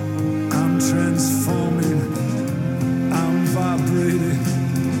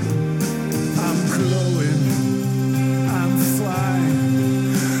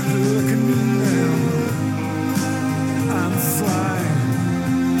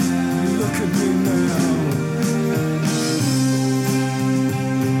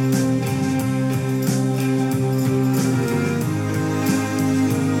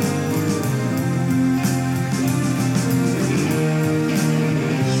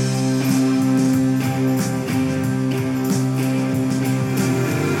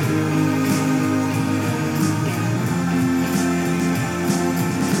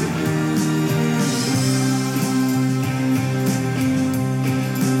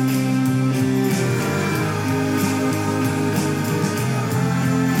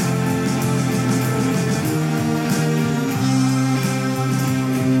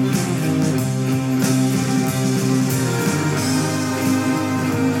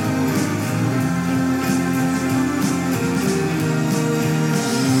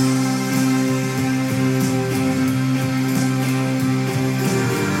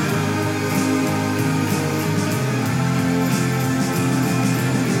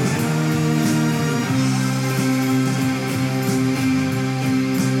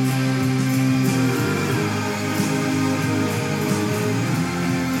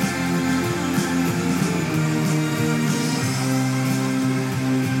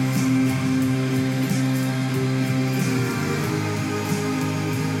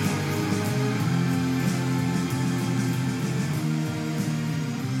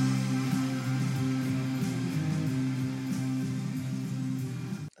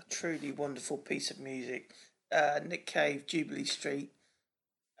 truly wonderful piece of music. Nick Cave, Jubilee Street.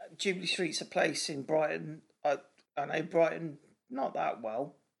 Jubilee Street's a place in Brighton. I know Brighton not that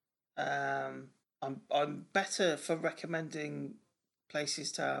well. I'm better for recommending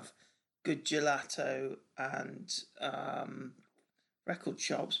places to have good gelato and record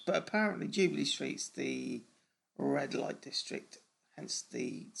shops, but apparently Jubilee Street's the red light district, hence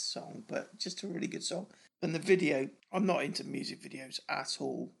the song, but just a really good song. And the video, I'm not into music videos at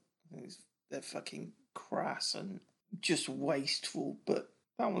all. They're fucking crass and just wasteful, but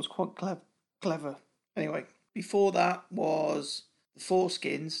that one's quite clever. Anyway, before that was the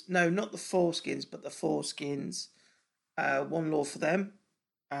Foreskins. No, not the Foreskins, but the Foreskins. One Law for Them.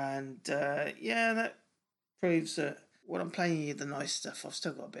 And that proves that when I'm playing you the nice stuff, I've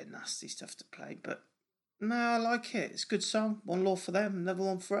still got a bit of nasty stuff to play. But no, I like it. It's a good song. One Law for Them, another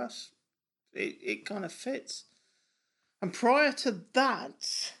one for us. It kind of fits. And prior to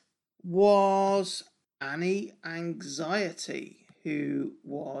that was Annie Anxiety, who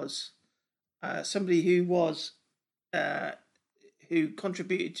was somebody who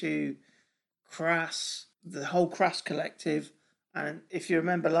contributed to Crass, the whole Crass collective. And if you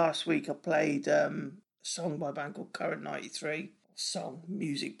remember last week, I played a song by a band called Current 93.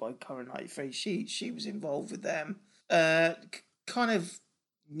 Music by Current 93. She was involved with them. Kind of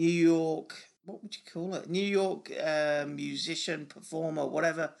New York, what would you call it? New York musician, performer,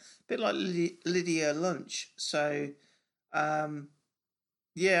 whatever. A bit like Lydia Lunch. So, I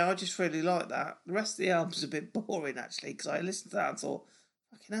just really like that. The rest of the album's a bit boring, actually, because I listened to that and thought,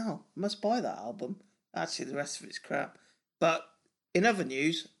 fucking hell, I must buy that album. Actually, the rest of it's crap. But in other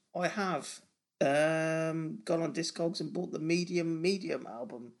news, I have gone on Discogs and bought the Medium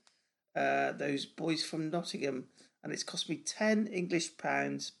album. Those boys from Nottingham. And it's cost me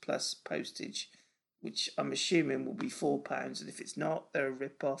 £10 plus postage, which I'm assuming will be £4. And if it's not, they're a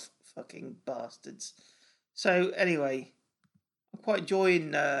rip-off fucking bastards. So anyway, I'm quite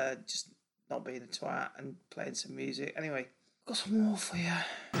enjoying just not being a twat and playing some music. Anyway, I've got some more for you.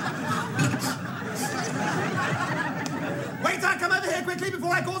 Waiter, come over here quickly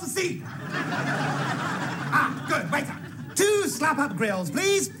before I cause a scene. Good, waiter. 2 slap-up grills,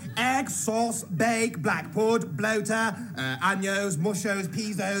 please. Egg, sauce, bake, black pud, bloater, agnos, mushos,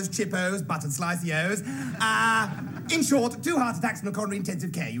 pizzos, chippos, buttered sliceos. In short, 2 heart attacks in a coronary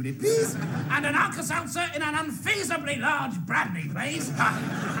intensive care unit, please. And an Alka-Seltzer in an unfeasibly large brandy, please.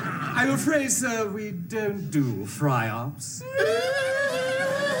 I'm afraid, sir, we don't do fry-ups.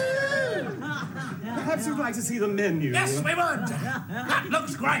 Perhaps you'd like to see the menu. Yes, we would. That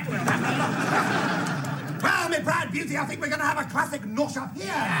looks great. We'll have a look. Well, my proud beauty, I think we're going to have a classic nosh up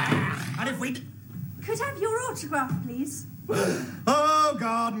here. And if we... Could I have your autograph, please? Oh,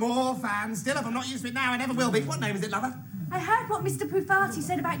 God, more fans. Still, if I'm not used to it now, I never will be. What name is it, lover? I heard what Mr. Pufati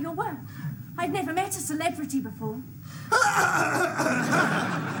said about your work. I've never met a celebrity before.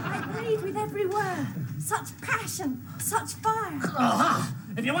 I agreed with every word. Such passion, such fire.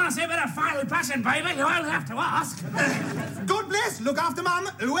 If you want to see a bit of fiery passion, baby, you only have to ask. God bless, look after Mum.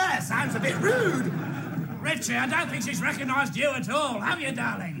 Sounds a bit rude. Richie, I don't think she's recognised you at all, have you,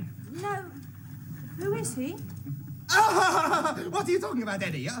 darling? No. Who is he? What are you talking about,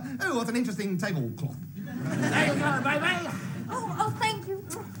 Eddie? What an interesting tablecloth. There you go, baby. Oh, thank you.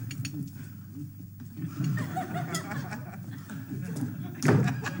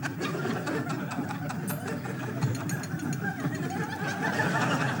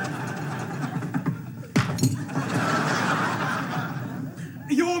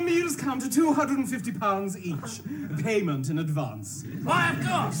 Your meals come to £250 each. Payment in advance. Why, of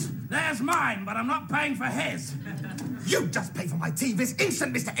course. There's mine, but I'm not paying for his. You just pay for my tea this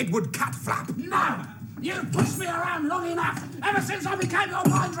instant, Mr. Edward Catflap. No! You've pushed me around long enough. Ever since I became your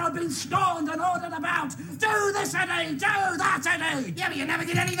minder, I've been scorned and ordered about. Do this, Eddie! Do that, Eddie! Yeah, but you never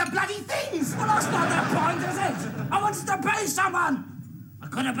did any of the bloody things. Well, that's not the point, is it? I wanted to be someone. I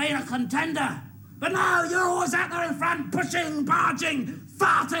could have been a contender. But now you're always out there in front, pushing, barging,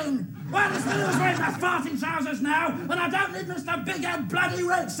 farting. Well, it's the news wearing my farting trousers now, and I don't need Mr. Big Head Bloody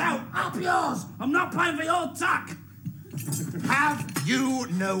Rich, so up yours. I'm not paying for your tuck. Have you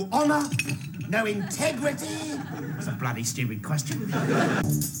no honour? No integrity? It's a bloody stupid question.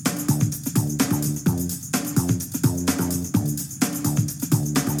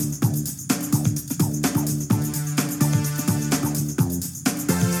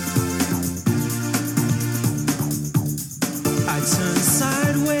 I turn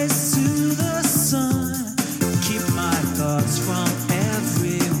sideways to the sun, keep my thoughts from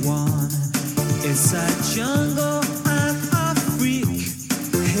everyone. It's a jungle, I'm a freak.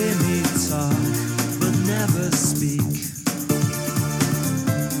 Hear me talk, but never speak.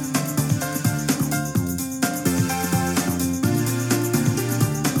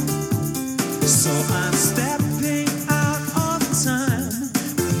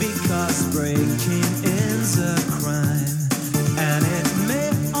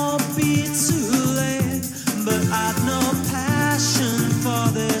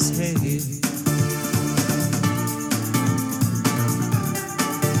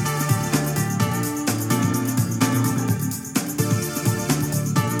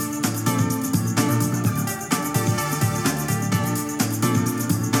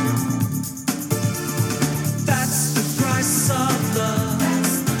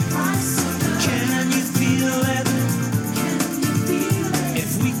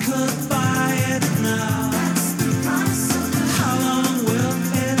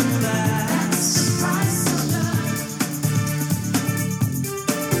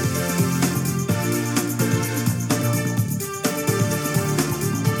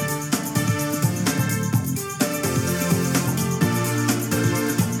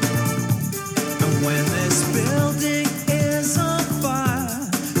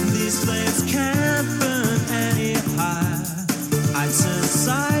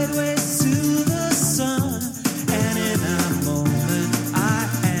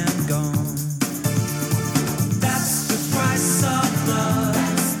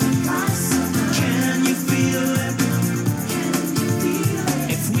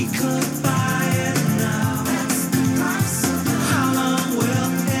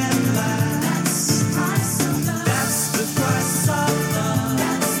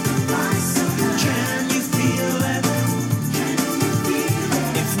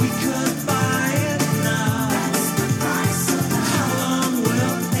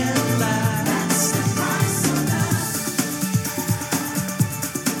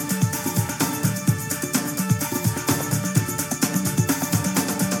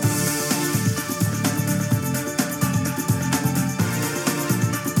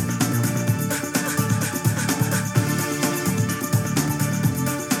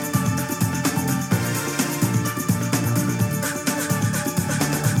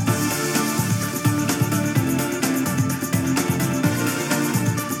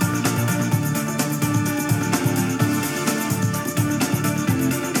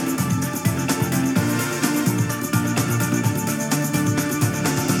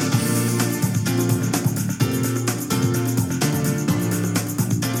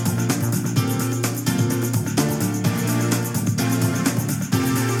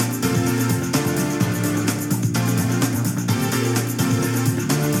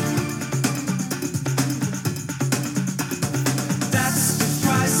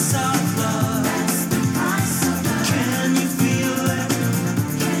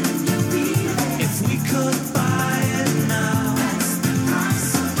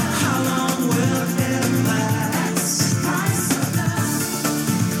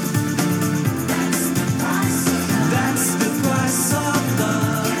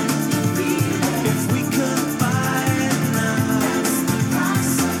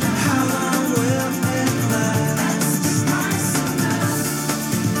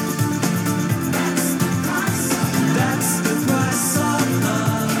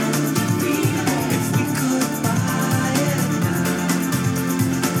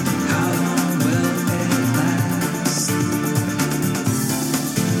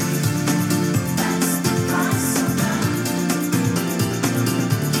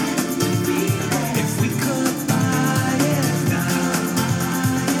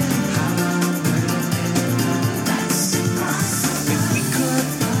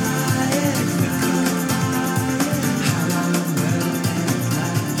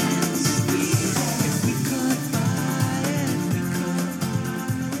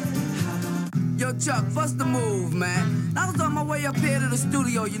 Chuck, what's the move, man? I was on my way up here to the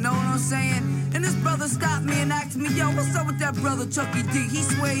studio, you know what I'm saying? And this brother stopped me and asked me, yo, what's up with that brother Chucky D? He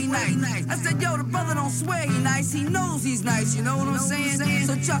swear he nice. I said, yo, the brother don't swear he nice, he knows he's nice, you know what I'm saying?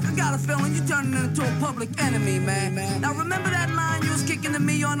 So Chuck, I got a feeling you turning into a public enemy, man. Now remember that line you was kicking to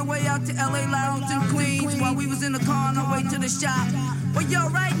me on the way out to LA Lounge in Queens while we was in the car on our way to the shop? Well, yo,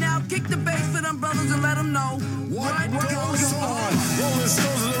 right now, kick the bass for them brothers and let them know what goes on. Rolling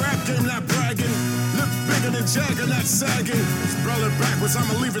Stones in the rap game, not bragging. Lips bigger than Jagger, not sagging. Spell it backwards,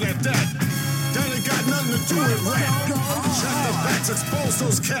 I'ma leave it at that. That ain't got nothing to do with rap. Check the facts, expose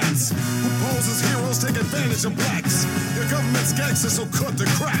those cats who pose as heroes, take advantage of blacks. Your government's gangsters, so cut the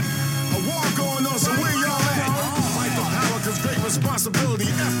crap. A war going on, so where y'all at? Fight for power, cause great responsibility.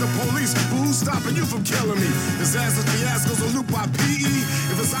 F the police, but who's stopping you from killing me? Disasters, fiascos, a loop by PE.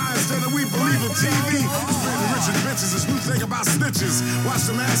 If it's I instead of we believe in TV. Spreading rich and bitches, this new thing about snitches. Watch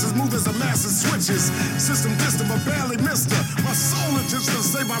the masses move as the masses switches. System distant, but barely missed her. My soul intention to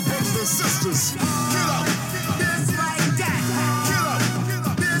save my brothers and sisters. Get up! Just like that. Get up!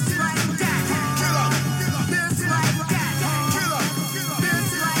 Just like that. Get up! Just like that. Get up!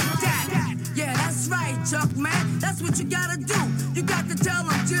 Just like that. Yeah, that's right, Chuck, man. That's what you gotta do. You got to tell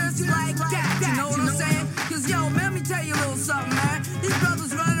them just like that. You know what I'm saying? Cause yo, man, let me tell you a little something, man. These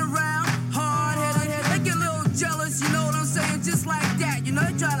brothers running around, hard-headed, they get a little jealous, you know what I'm saying? Just like that. You know,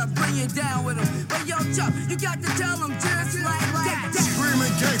 they try to bring you down with them. But yo, Chuck, you got to tell them just like that.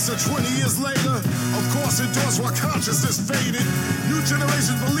 Screaming gangster 20 years later. Of course, endorse while consciousness faded. New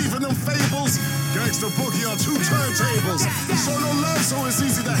generations believe in them fables. Gangster boogie on 2 turntables. Show no love, so it's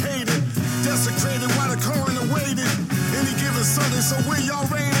easy to hate it. Desecrated while the coroner waited. Any given Sunday, so where y'all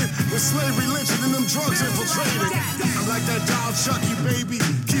raided? With slavery lynching and them drugs infiltrated. I'm like that doll Chucky, baby.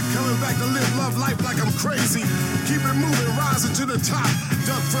 Keep coming back to live love life like I'm crazy. Keep it moving, rising to the top.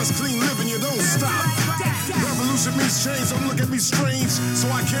 Duck fresh, clean living, you don't stop. Revolution means change, don't look at me strange. So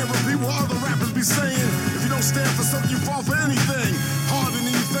I can't repeat what other rappers be saying. If you don't stand for something, you fall for anything. Harder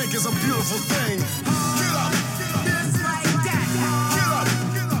than you think is a beautiful thing. Get up! Just like that. Get up!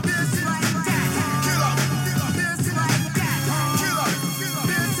 Just like that. Get up! Just like that. Get up!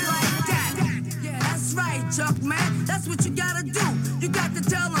 Just like that. Yeah, that's right, Chuck, man. That's what you gotta do. You got to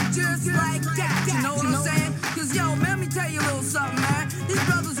tell them just like that. You know what I'm saying? Cause yo, man, let me tell you a little something, man. These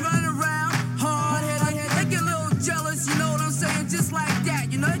brothers running around, hard-headed, they get a little jealous, you know what I'm saying? Just like that.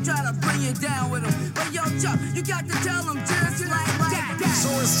 You know, they try to bring you down with them. But yo, Chuck, you got to tell them just like that. So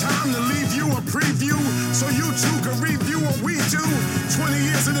it's time to leave you a preview so you too can review what we do. 20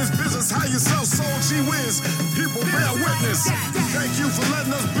 years in this business, how you sell soul, gee whiz. People bear witness. Thank you for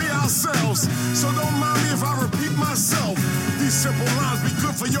letting us be ourselves. So don't mind me if I repeat myself. These simple lines be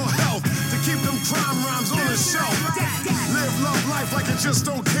good for your health. To keep them crime rhymes on the shelf. Live, love life like you just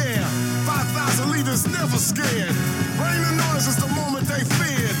don't care. 5,000 leaders never scared. Rain and noise is the moment they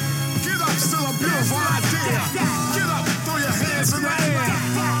feared. Get up, still a beautiful idea. Get up, throw your hands in the air.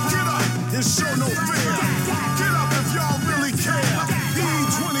 Get up and show no fear. Get up if y'all really care. You need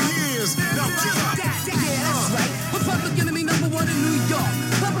 20 years, now get up. Yeah, that's right. We're public enemy number 1 in New York.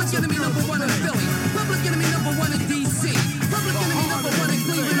 Public enemy number 1 in Philly. Public enemy number 1 in D.C. Public enemy number 1 in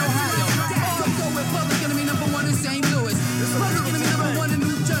Cleveland, Ohio. Also, we're public enemy number 1 in St. Louis. Public enemy number 1 in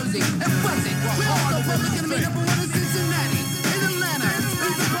New Jersey. And Buzzard. We're also public enemy number 1 in Cincinnati. In Atlanta.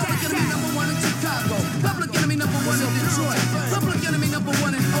 We're public enemy number 1 in Chicago. Public enemy number 1 in Detroit. Public enemy number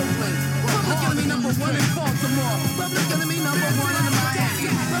 1 in Oakland. Public enemy number 1 in Baltimore. Public enemy number 1 in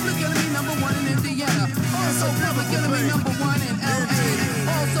Miami. Public enemy number 1 in Indiana. Also public enemy number 1 in LA.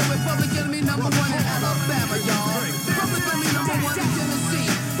 Also we're public enemy number 1 in Alabama, y'all. Public enemy number 1 in Tennessee.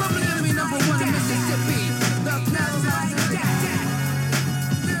 Public enemy number 1 in Mississippi. That's not like that.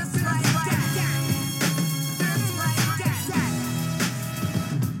 Just like that. Just like that.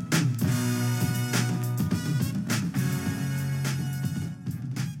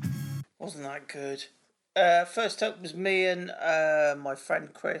 Wasn't that good? First up was me and my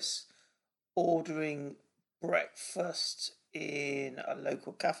friend Chris ordering breakfast in a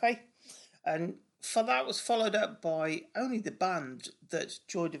local cafe, and for that was followed up by only the band that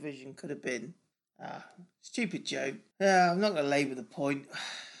Joy Division could have been. Stupid joke. I'm not going to labour the point.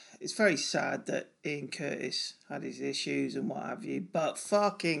 It's very sad that Ian Curtis had his issues and what have you, but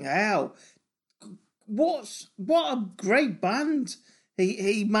fucking hell, what a great band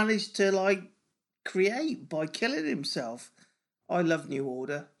he managed to like create by killing himself. I love New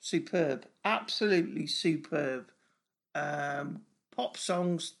Order. Superb. Absolutely superb. Pop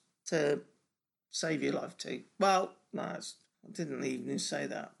songs to save your life to. Well, no, I didn't even say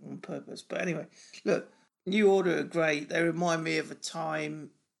that on purpose. But anyway, look, New Order are great. They remind me of a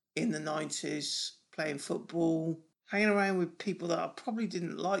time in the 90s, playing football, hanging around with people that I probably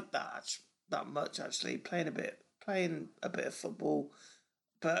didn't like that much, actually, playing a bit of football.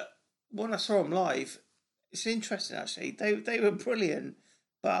 But when I saw them live, it's interesting, actually. They were brilliant,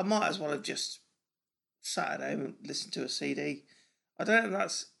 but I might as well have just sat at home and listened to a CD. I don't know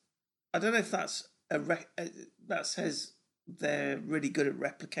if that's that says they're really good at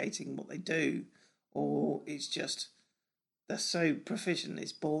replicating what they do, or it's just they're so proficient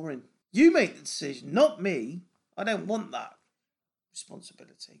it's boring. You make the decision, not me. I don't want that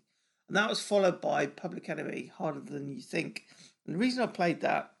responsibility. And that was followed by Public Enemy, Harder Than You Think. And the reason I played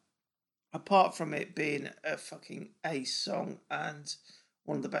that, apart from it being a fucking ace song and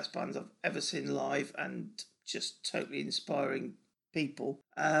one of the best bands I've ever seen live and just totally inspiring people,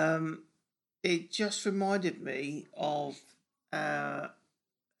 it just reminded me of there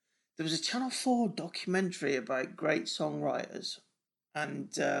was a Channel 4 documentary about great songwriters,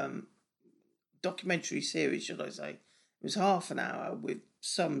 and documentary series, should I say. It was half an hour with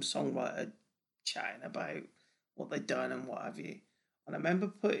some songwriter chatting about what they'd done and what have you. And I remember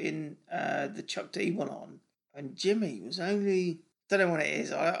putting the Chuck D one on, and Jimmy was only, don't know when it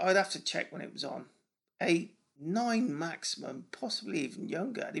is, I'd have to check when it was on, 8, 9 maximum, possibly even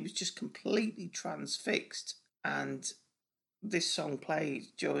younger, and he was just completely transfixed. And this song played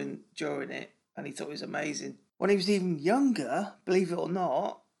during it, and he thought it was amazing. When he was even younger, believe it or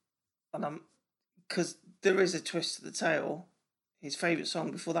not, and because there is a twist to the tale, his favourite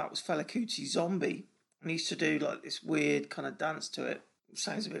song before that was Fela Kuti's Zombie, and he used to do like this weird kind of dance to it. It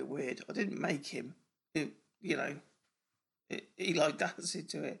sounds a bit weird. I didn't make him. He liked dancing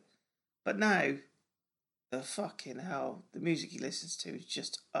to it. But now, the fucking hell, the music he listens to is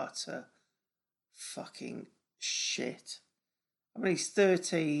just utter fucking shit. I mean, he's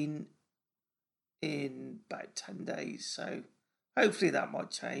 13 in about 10 days, so hopefully that might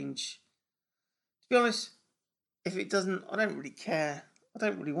change. To be honest, if it doesn't, I don't really care. I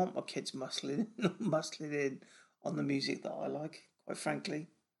don't really want my kids muscling in on the music that I like, quite frankly.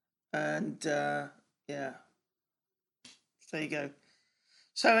 And, yeah. There you go.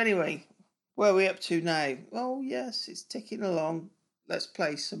 So anyway, where are we up to now? Oh, yes, it's ticking along. Let's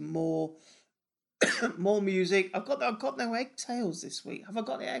play some more more music. I've got no egg tails this week. Have I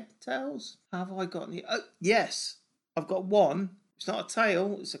got any egg tails? Have I got any? Oh, yes, I've got one. It's not a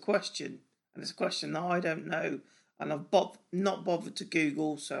tail, it's a question. And it's a question that I don't know. And I've not bothered to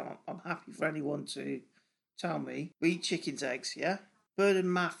Google, so I'm happy for anyone to tell me. We eat chicken's eggs, yeah?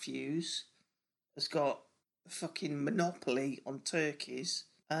 Vernon Matthews has got a fucking monopoly on turkeys.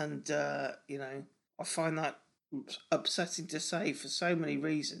 And, I find that upsetting to say for so many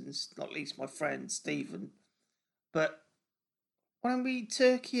reasons, not least my friend Stephen. But why don't we eat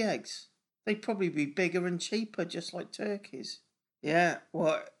turkey eggs? They'd probably be bigger and cheaper, just like turkeys. Yeah,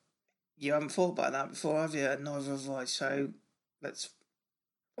 well, you haven't thought about that before, have you? Neither have I, so let's...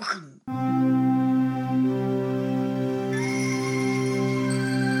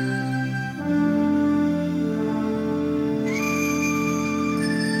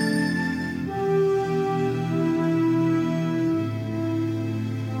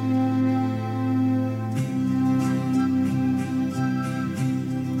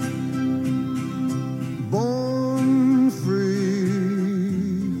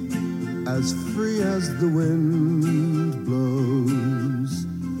 The wind blows,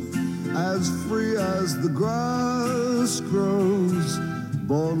 as free as the grass grows,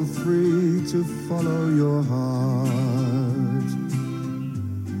 born free to follow your heart.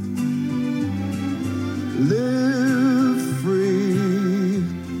 Live free,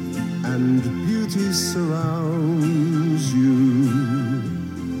 and beauty surrounds you.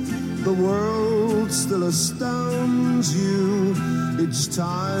 The world still astounds you each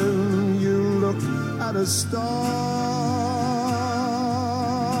time you look at a star.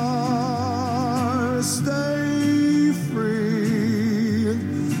 Stay free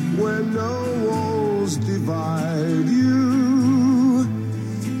where no walls divide you.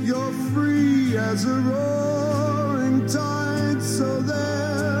 You're free as a roaring tide, so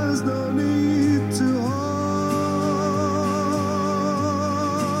there's no need to hide.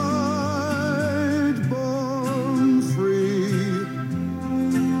 Born free,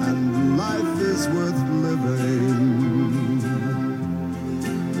 and life is worth living,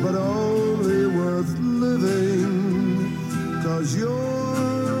 but only worth living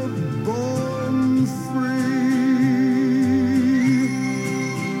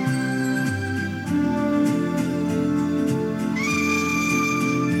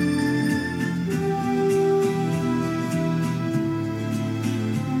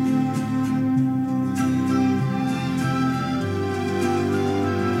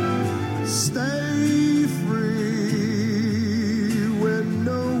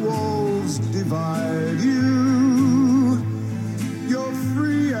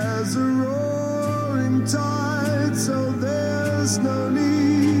There's a roaring tide, so there's no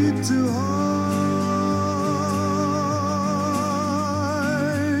need to hide.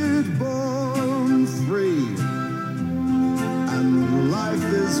 Born free, and life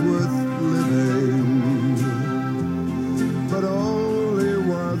is worth living, but only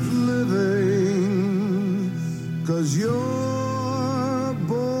worth living 'cause you're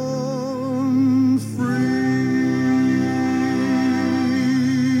born free.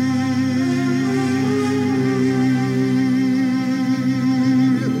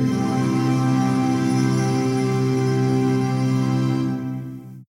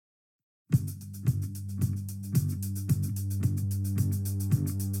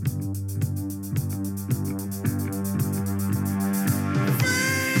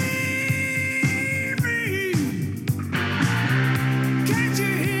 Can't you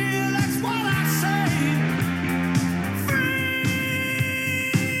hear? That's what I say.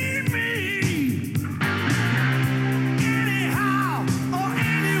 Free me, anyhow or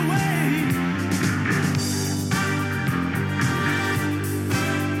anyway.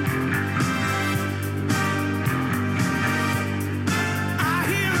 I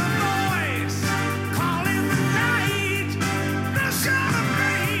hear a voice calling the night. The shadow of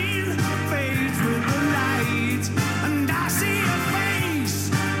rain fades with the light, and I see a face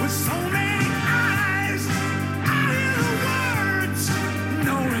with so many eyes. I hear the words,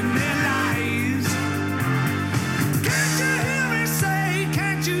 knowing their lies. Can't you hear me say?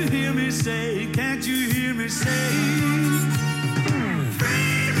 Can't you hear me say? Can't you hear me say?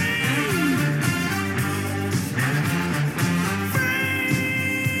 Free me,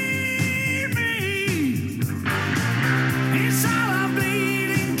 free me. Inside I'm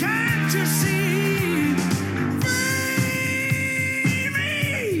bleeding, can't you see? Free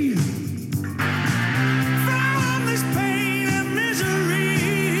me from this pain and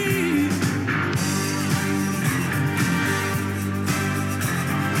misery.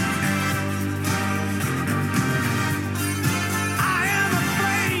 I am a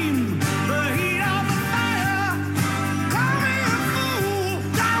flame, the heat of the fire. Call me a fool,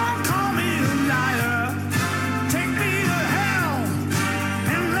 don't call me a liar. Take me to hell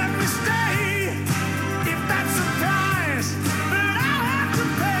and let me stay, if that's the price that I'll have to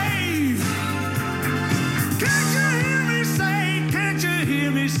pay. Can't you hear me say? Can't you hear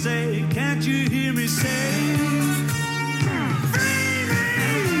me say? Can't you hear me say? Free me.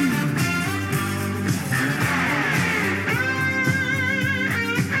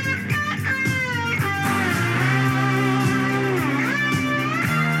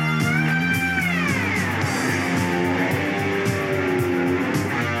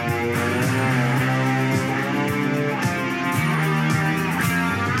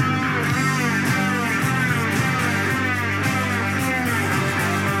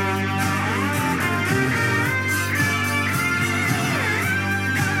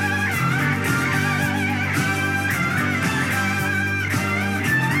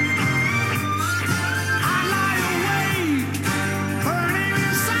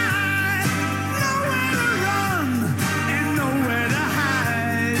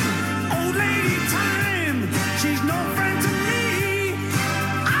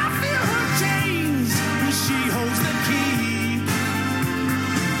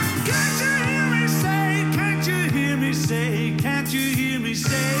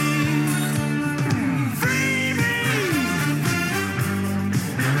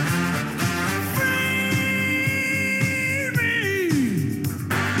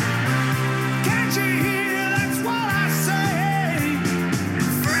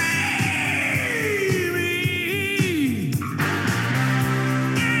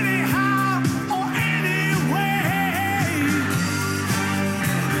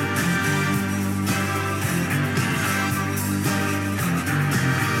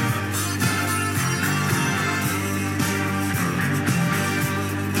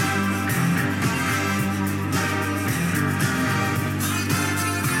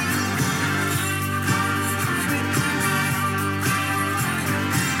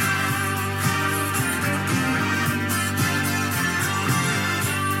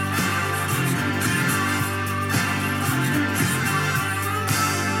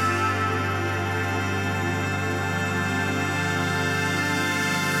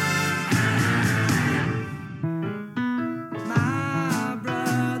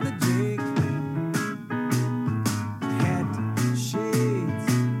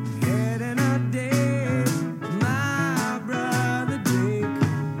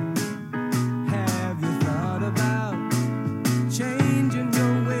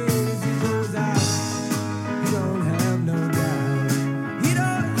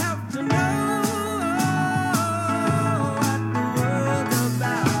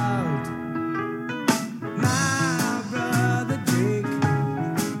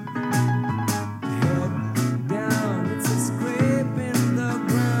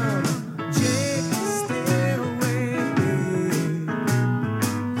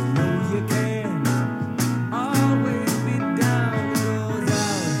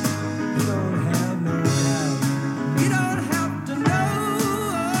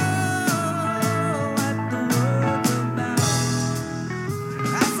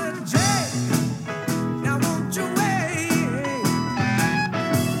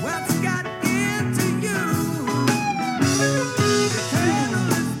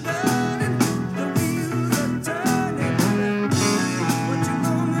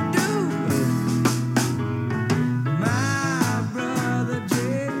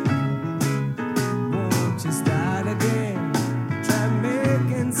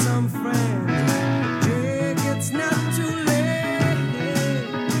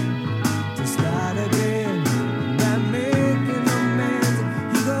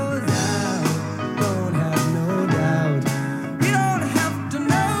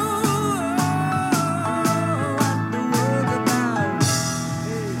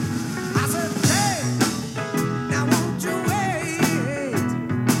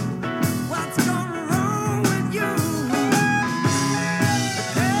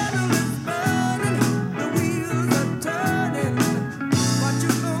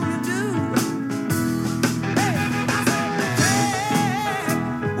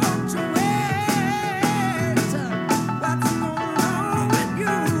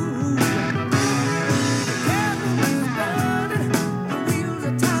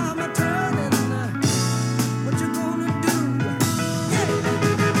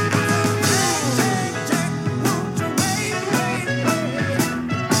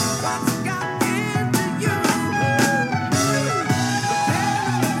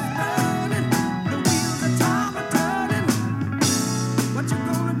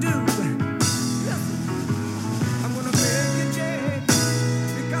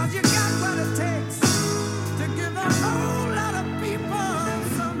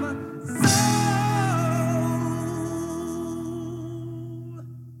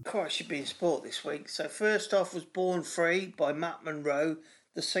 should be in sport this week. So first off was Born Free by Matt Monro,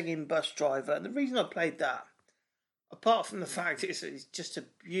 the singing bus driver. And the reason I played that, apart from the fact it's just a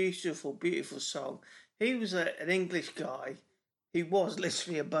beautiful, beautiful song. He was an English guy who was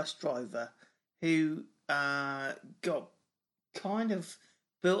literally a bus driver who got kind of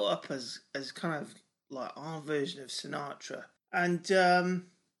built up as kind of like our version of Sinatra. And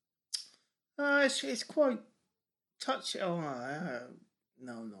it's quite touching. Oh,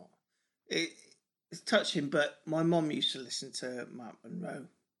 no, not. It's touching, but my mum used to listen to Matt Monro.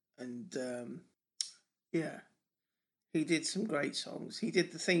 And, he did some great songs. He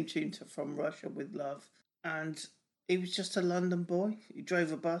did the theme tune to From Russia with Love. And he was just a London boy. He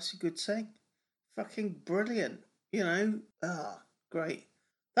drove a bus, he could sing. Fucking brilliant, you know. Great.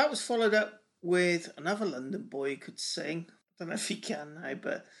 That was followed up with another London boy who could sing. I don't know if he can now,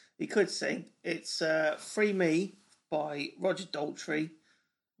 but he could sing. It's Free Me by Roger Daltrey.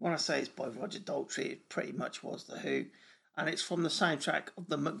 When I say it's by Roger Daltrey, it pretty much was The Who. And it's from the soundtrack of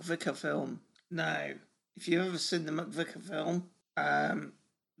the McVicar film. Now, if you've ever seen the McVicar film,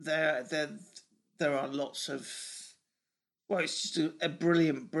 there are lots of... Well, it's just a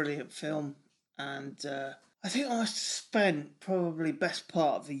brilliant, brilliant film. And I think I must have spent probably best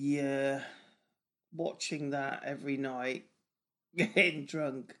part of the year watching that every night, getting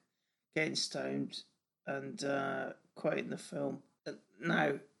drunk, getting stoned, and quoting the film.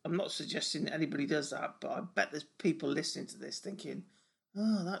 Now, I'm not suggesting anybody does that, but I bet there's people listening to this thinking,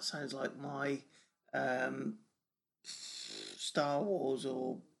 oh, that sounds like my Star Wars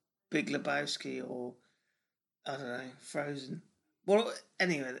or Big Lebowski or, I don't know, Frozen. Well,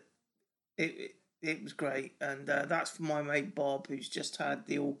 anyway, it was great. And that's for my mate Bob, who's just had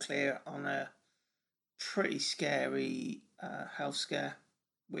the all clear on a pretty scary health scare,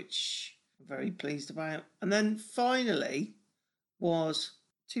 which I'm very pleased about. And then finally was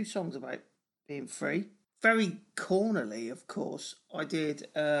 2 songs about being free. Very cornerly, of course, I did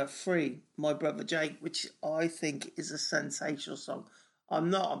Free, My Brother Jake, which I think is a sensational song. I'm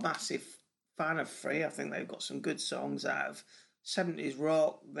not a massive fan of Free. I think they've got some good songs out of 70s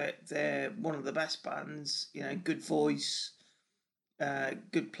rock. They're one of the best bands, you know, good voice,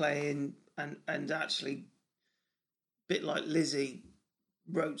 good playing, and actually, a bit like Lizzie,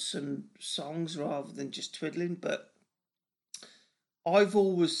 wrote some songs rather than just twiddling. But I've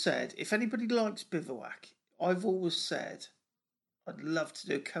always said, if anybody likes Bivouac, I've always said I'd love to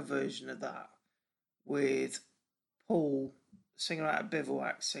do a cover version of that with Paul, singer out of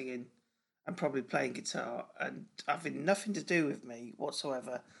Bivouac, singing and probably playing guitar and having nothing to do with me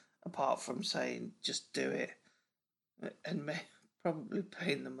whatsoever, apart from saying just do it, and probably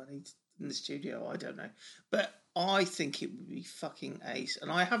paying the money in the studio. I don't know, but I think it would be fucking ace,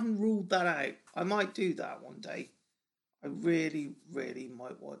 and I haven't ruled that out. I might do that one day. I really, really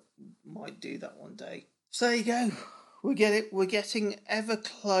might do that one day. So there you go. We're getting ever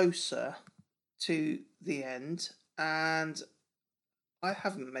closer to the end, and I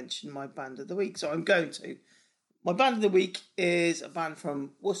haven't mentioned my band of the week, so I'm going to. My band of the week is a band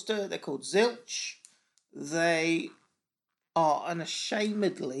from Worcester. They're called Zilch. They are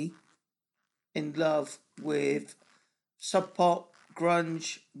unashamedly in love with sub pop,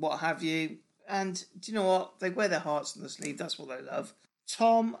 grunge, what have you. And do you know what? They wear their hearts on the sleeve. That's what they love.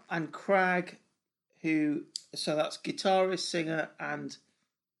 Tom and Crag, so that's guitarist, singer, and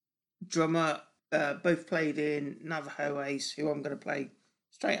drummer, both played in Navajo Ace, who I'm going to play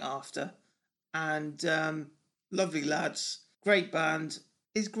straight after. And lovely lads, great band.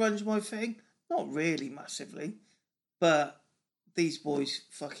 Is grunge my thing? Not really massively, but these boys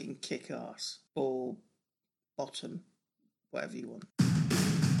fucking kick ass, or bottom, whatever you want.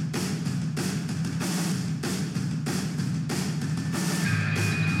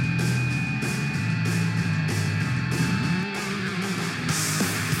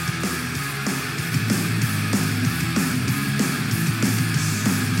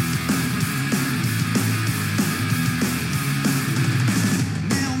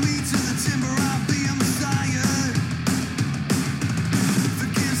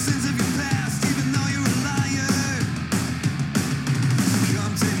 Forgive sins of your past, even though you're a liar.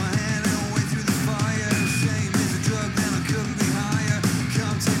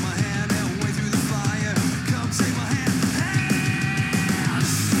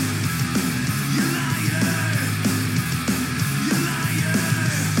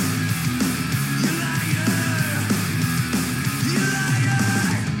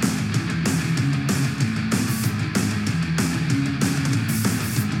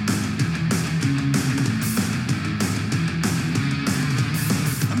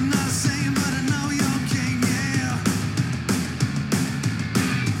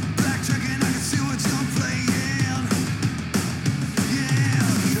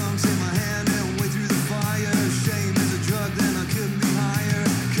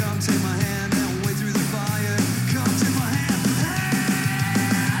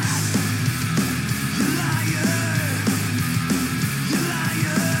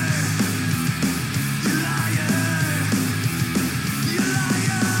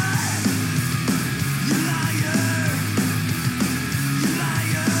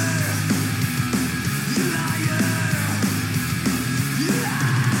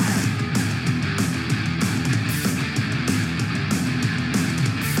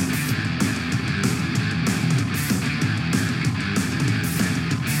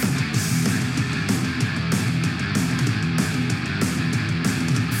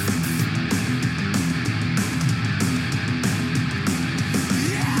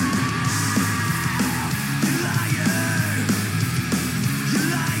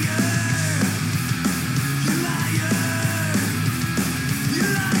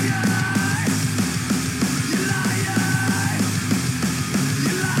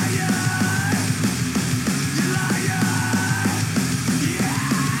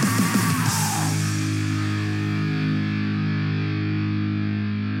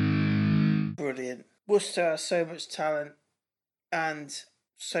 brilliant. Worcester has so much talent, and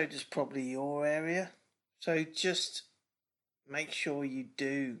so does probably your area. So just make sure you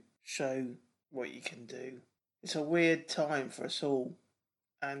do show what you can do. It's a weird time for us all,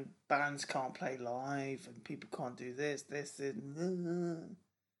 and bands can't play live, and people can't do this.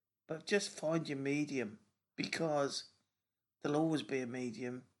 But just find your medium, because there'll always be a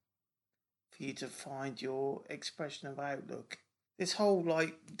medium for you to find your expression of outlook. This whole,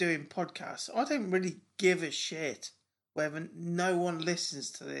 doing podcasts, I don't really give a shit whether no one listens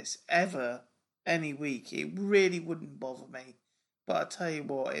to this ever, any week. It really wouldn't bother me. But I tell you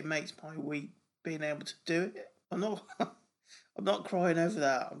what, it makes my week being able to do it. I'm not crying over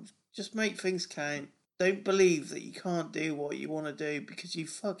that. Just make things count. Don't believe that you can't do what you want to do, because you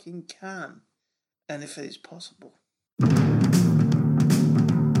fucking can. And if it's possible.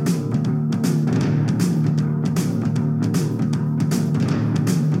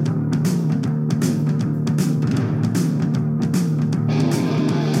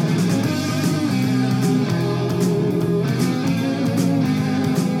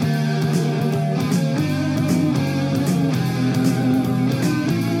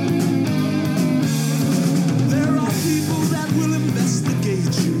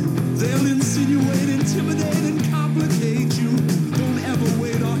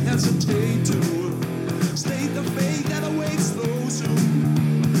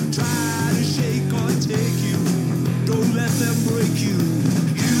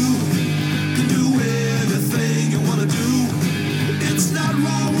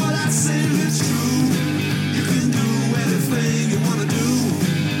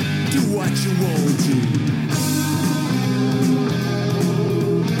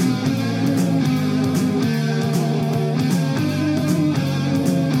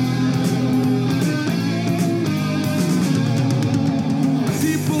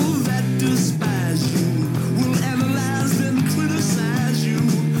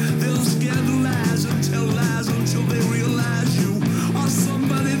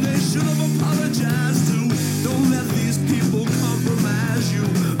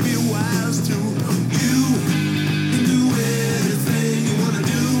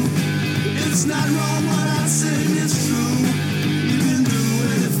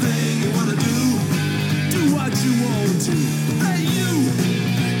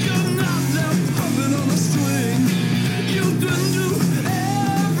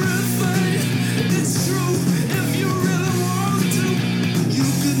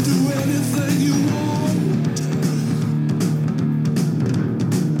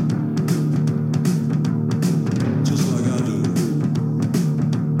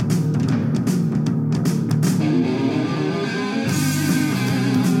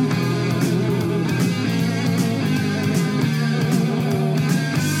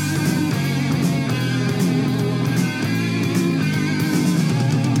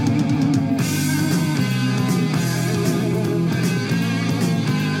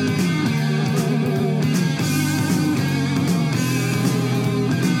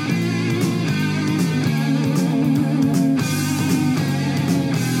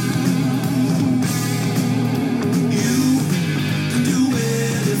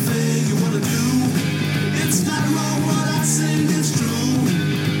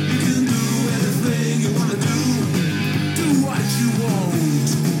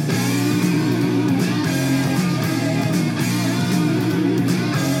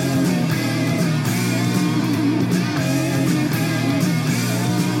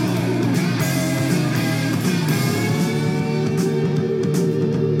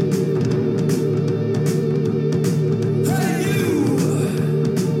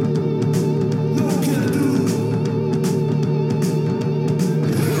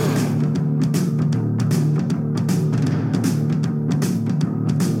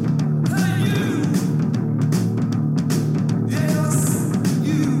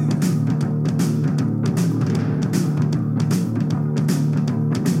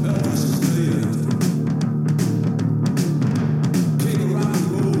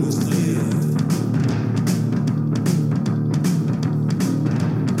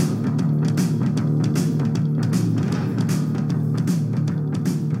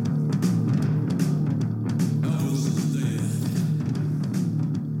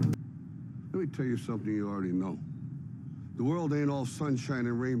 tell you something you already know. The world ain't all sunshine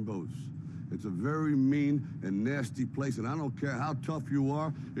and rainbows. It's a very mean and nasty place, and I don't care how tough you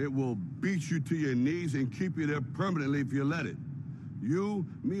are, it will beat you to your knees and keep you there permanently if you let it. You,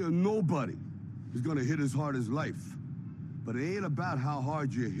 me, or nobody is gonna hit as hard as life. But it ain't about how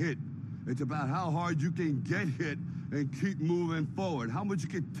hard you hit. It's about how hard you can get hit and keep moving forward. How much you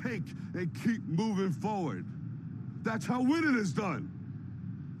can take and keep moving forward. That's how winning is done.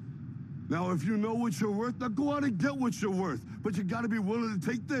 Now, if you know what you're worth, now go out and get what you're worth. But you got to be willing to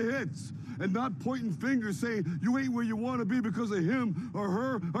take the hits and not pointing fingers saying you ain't where you want to be because of him or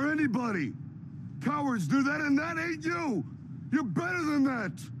her or anybody. Cowards do that, and that ain't you. You're better than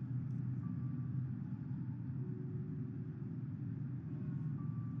that.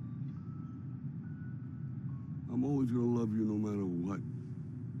 I'm always going to love you no matter what.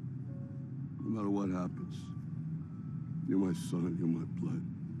 No matter what happens. You're my son, you're my blood.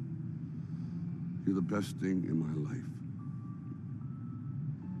 You're the best thing in my life.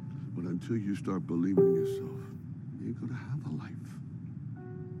 But until you start believing in yourself, you ain't gonna have a life.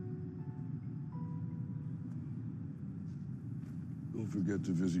 Don't forget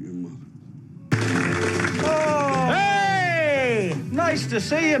to visit your mother. Oh! Hey! Nice to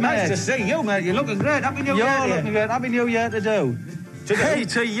see you, mate. Nice to see you, mate. You're looking great. Happy New Year. You're looking great. Happy New Year to do. Hey,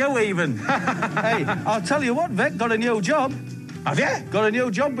 to you even. Hey, I'll tell you what, Vic, got a new job. Have you? Got a new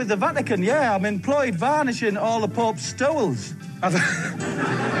job with the Vatican, yeah. I'm employed varnishing all the Pope's stools. I've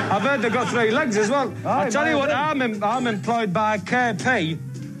heard they've got 3 legs as well. Aye, I'll tell you what, mate. I'm employed by KP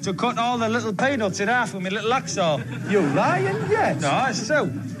to cut all the little peanuts in half with my little hacksaw. You lying, yes? No, it's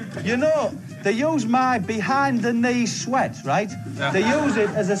true. You know, they use my behind-the-knee sweat, right? Yeah. They use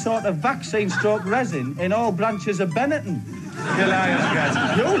it as a sort of vaccine stroke resin in all branches of Benetton. You lying get.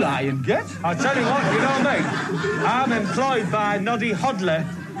 You lying get? I'll tell you what, you know me. I'm employed by Noddy Hodley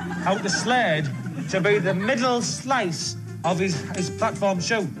out the Slade to be the middle slice of his platform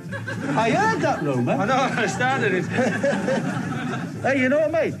shoe. I heard that rumour. I know, I started it. Hey, you know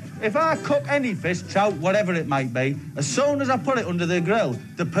me? If I cook any fish, trout, whatever it might be, as soon as I put it under the grill,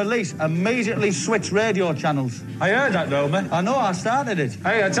 the police immediately switch radio channels. I heard that, though, man. I know, I started it.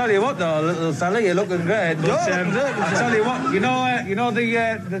 Hey, I tell you what, though, little fella, you're looking great. But I tell you what, you know the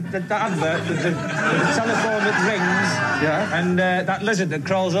advert, the telephone that rings, yeah, and that lizard that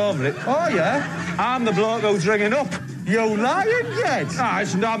crawls over it. Oh yeah, I'm the bloke who's ringing up. You lying yet?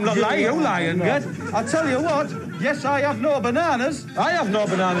 I'm not lying. You lying yet? I tell you what. Yes, I have no bananas. I have no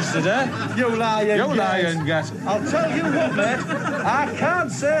bananas today. You lying You get. lying get. I'll tell you what, mate. I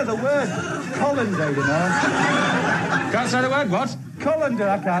can't say the word colander, you know. Can't say the word what? Colander,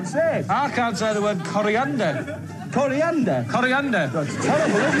 I can't say it. I can't say the word coriander. Coriander? Coriander. That's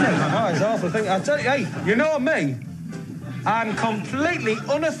terrible, isn't it? I know, it's awful thing. I tell you, hey, you know me? I'm completely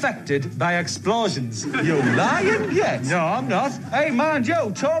unaffected by explosions. You lying yet? No, I'm not. Hey, mind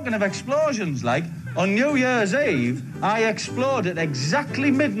you, talking of explosions, like, on New Year's Eve, I exploded at exactly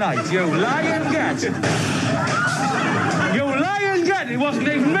midnight. You lying get. You lying get. It wasn't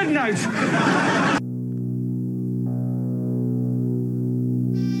even midnight.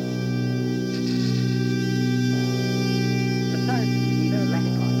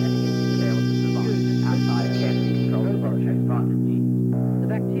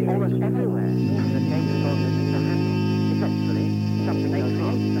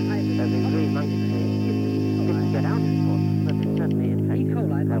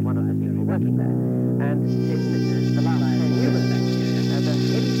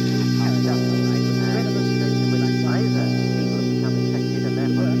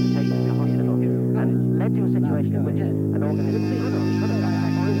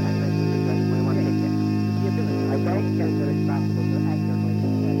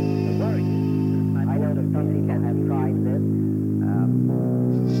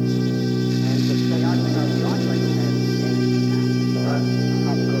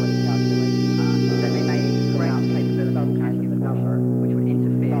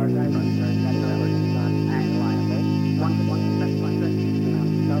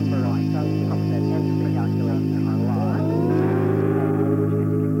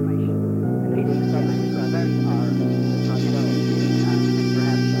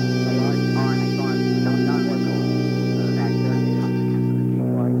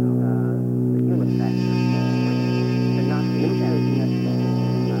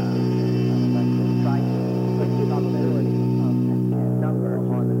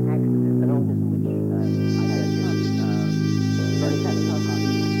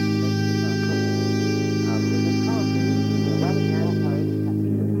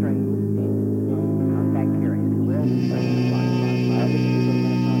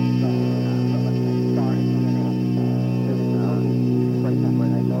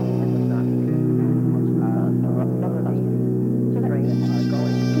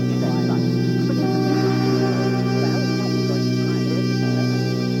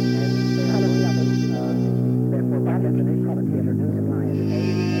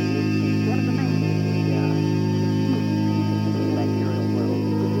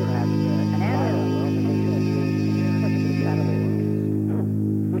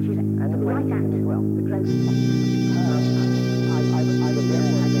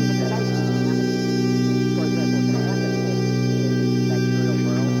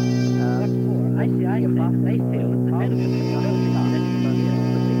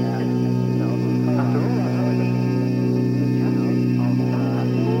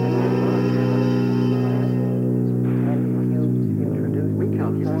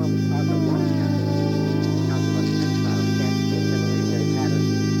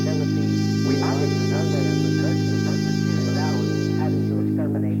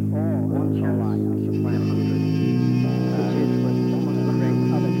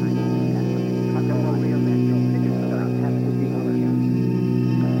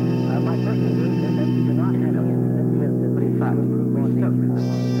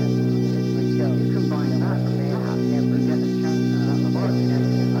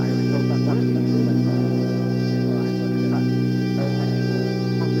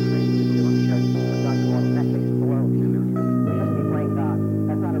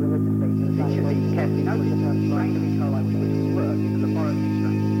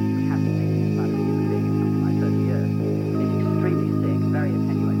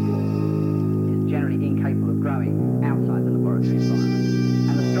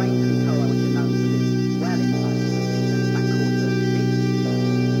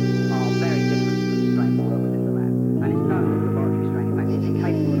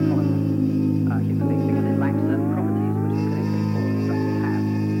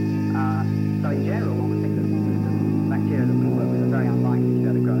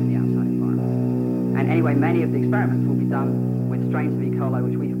 anyway, many of the experiments will be done with strains of E. coli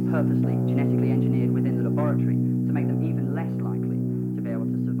which we have purposely genetically engineered within the laboratory to make them even less likely to be able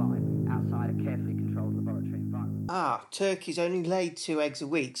to survive outside a carefully controlled laboratory environment. Ah, turkeys only lay 2 eggs a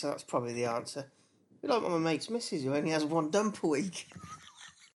week, so that's probably the answer. I feel like my mate's missus who only has 1 dump a week.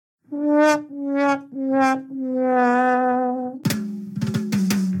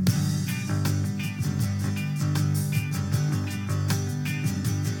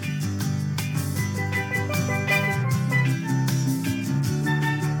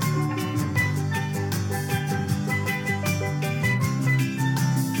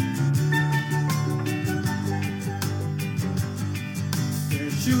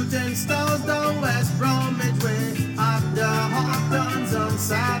 Shooting stars down West Bromwich Way after hot guns on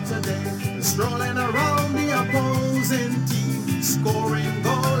Saturday. Strolling around the opposing team, scoring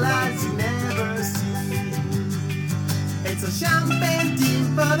goal as you never see. It's a champagne team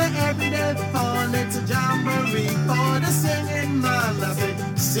for the everyday fun. It's a jamboree for the singing man. I say,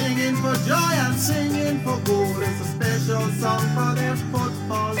 singing for joy and singing for gold. It's a special song for their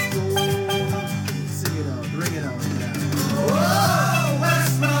football school. Sing it out, bring it out. Whoa,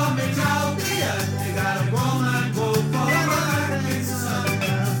 West Bromwich Albion, you got a woman go for a son.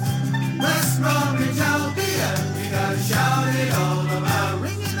 West Bromwich Albion, you gotta shout it all about.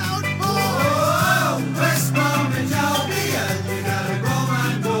 Ring it out, boy. Whoa, West Bromwich Albion, you got a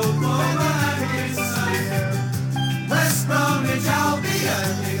woman go for a son. West Bromwich Albion,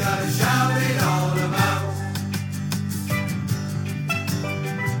 you gotta shout it all about.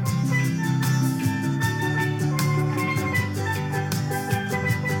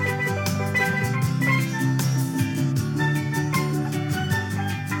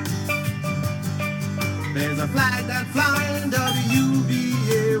 There's a flag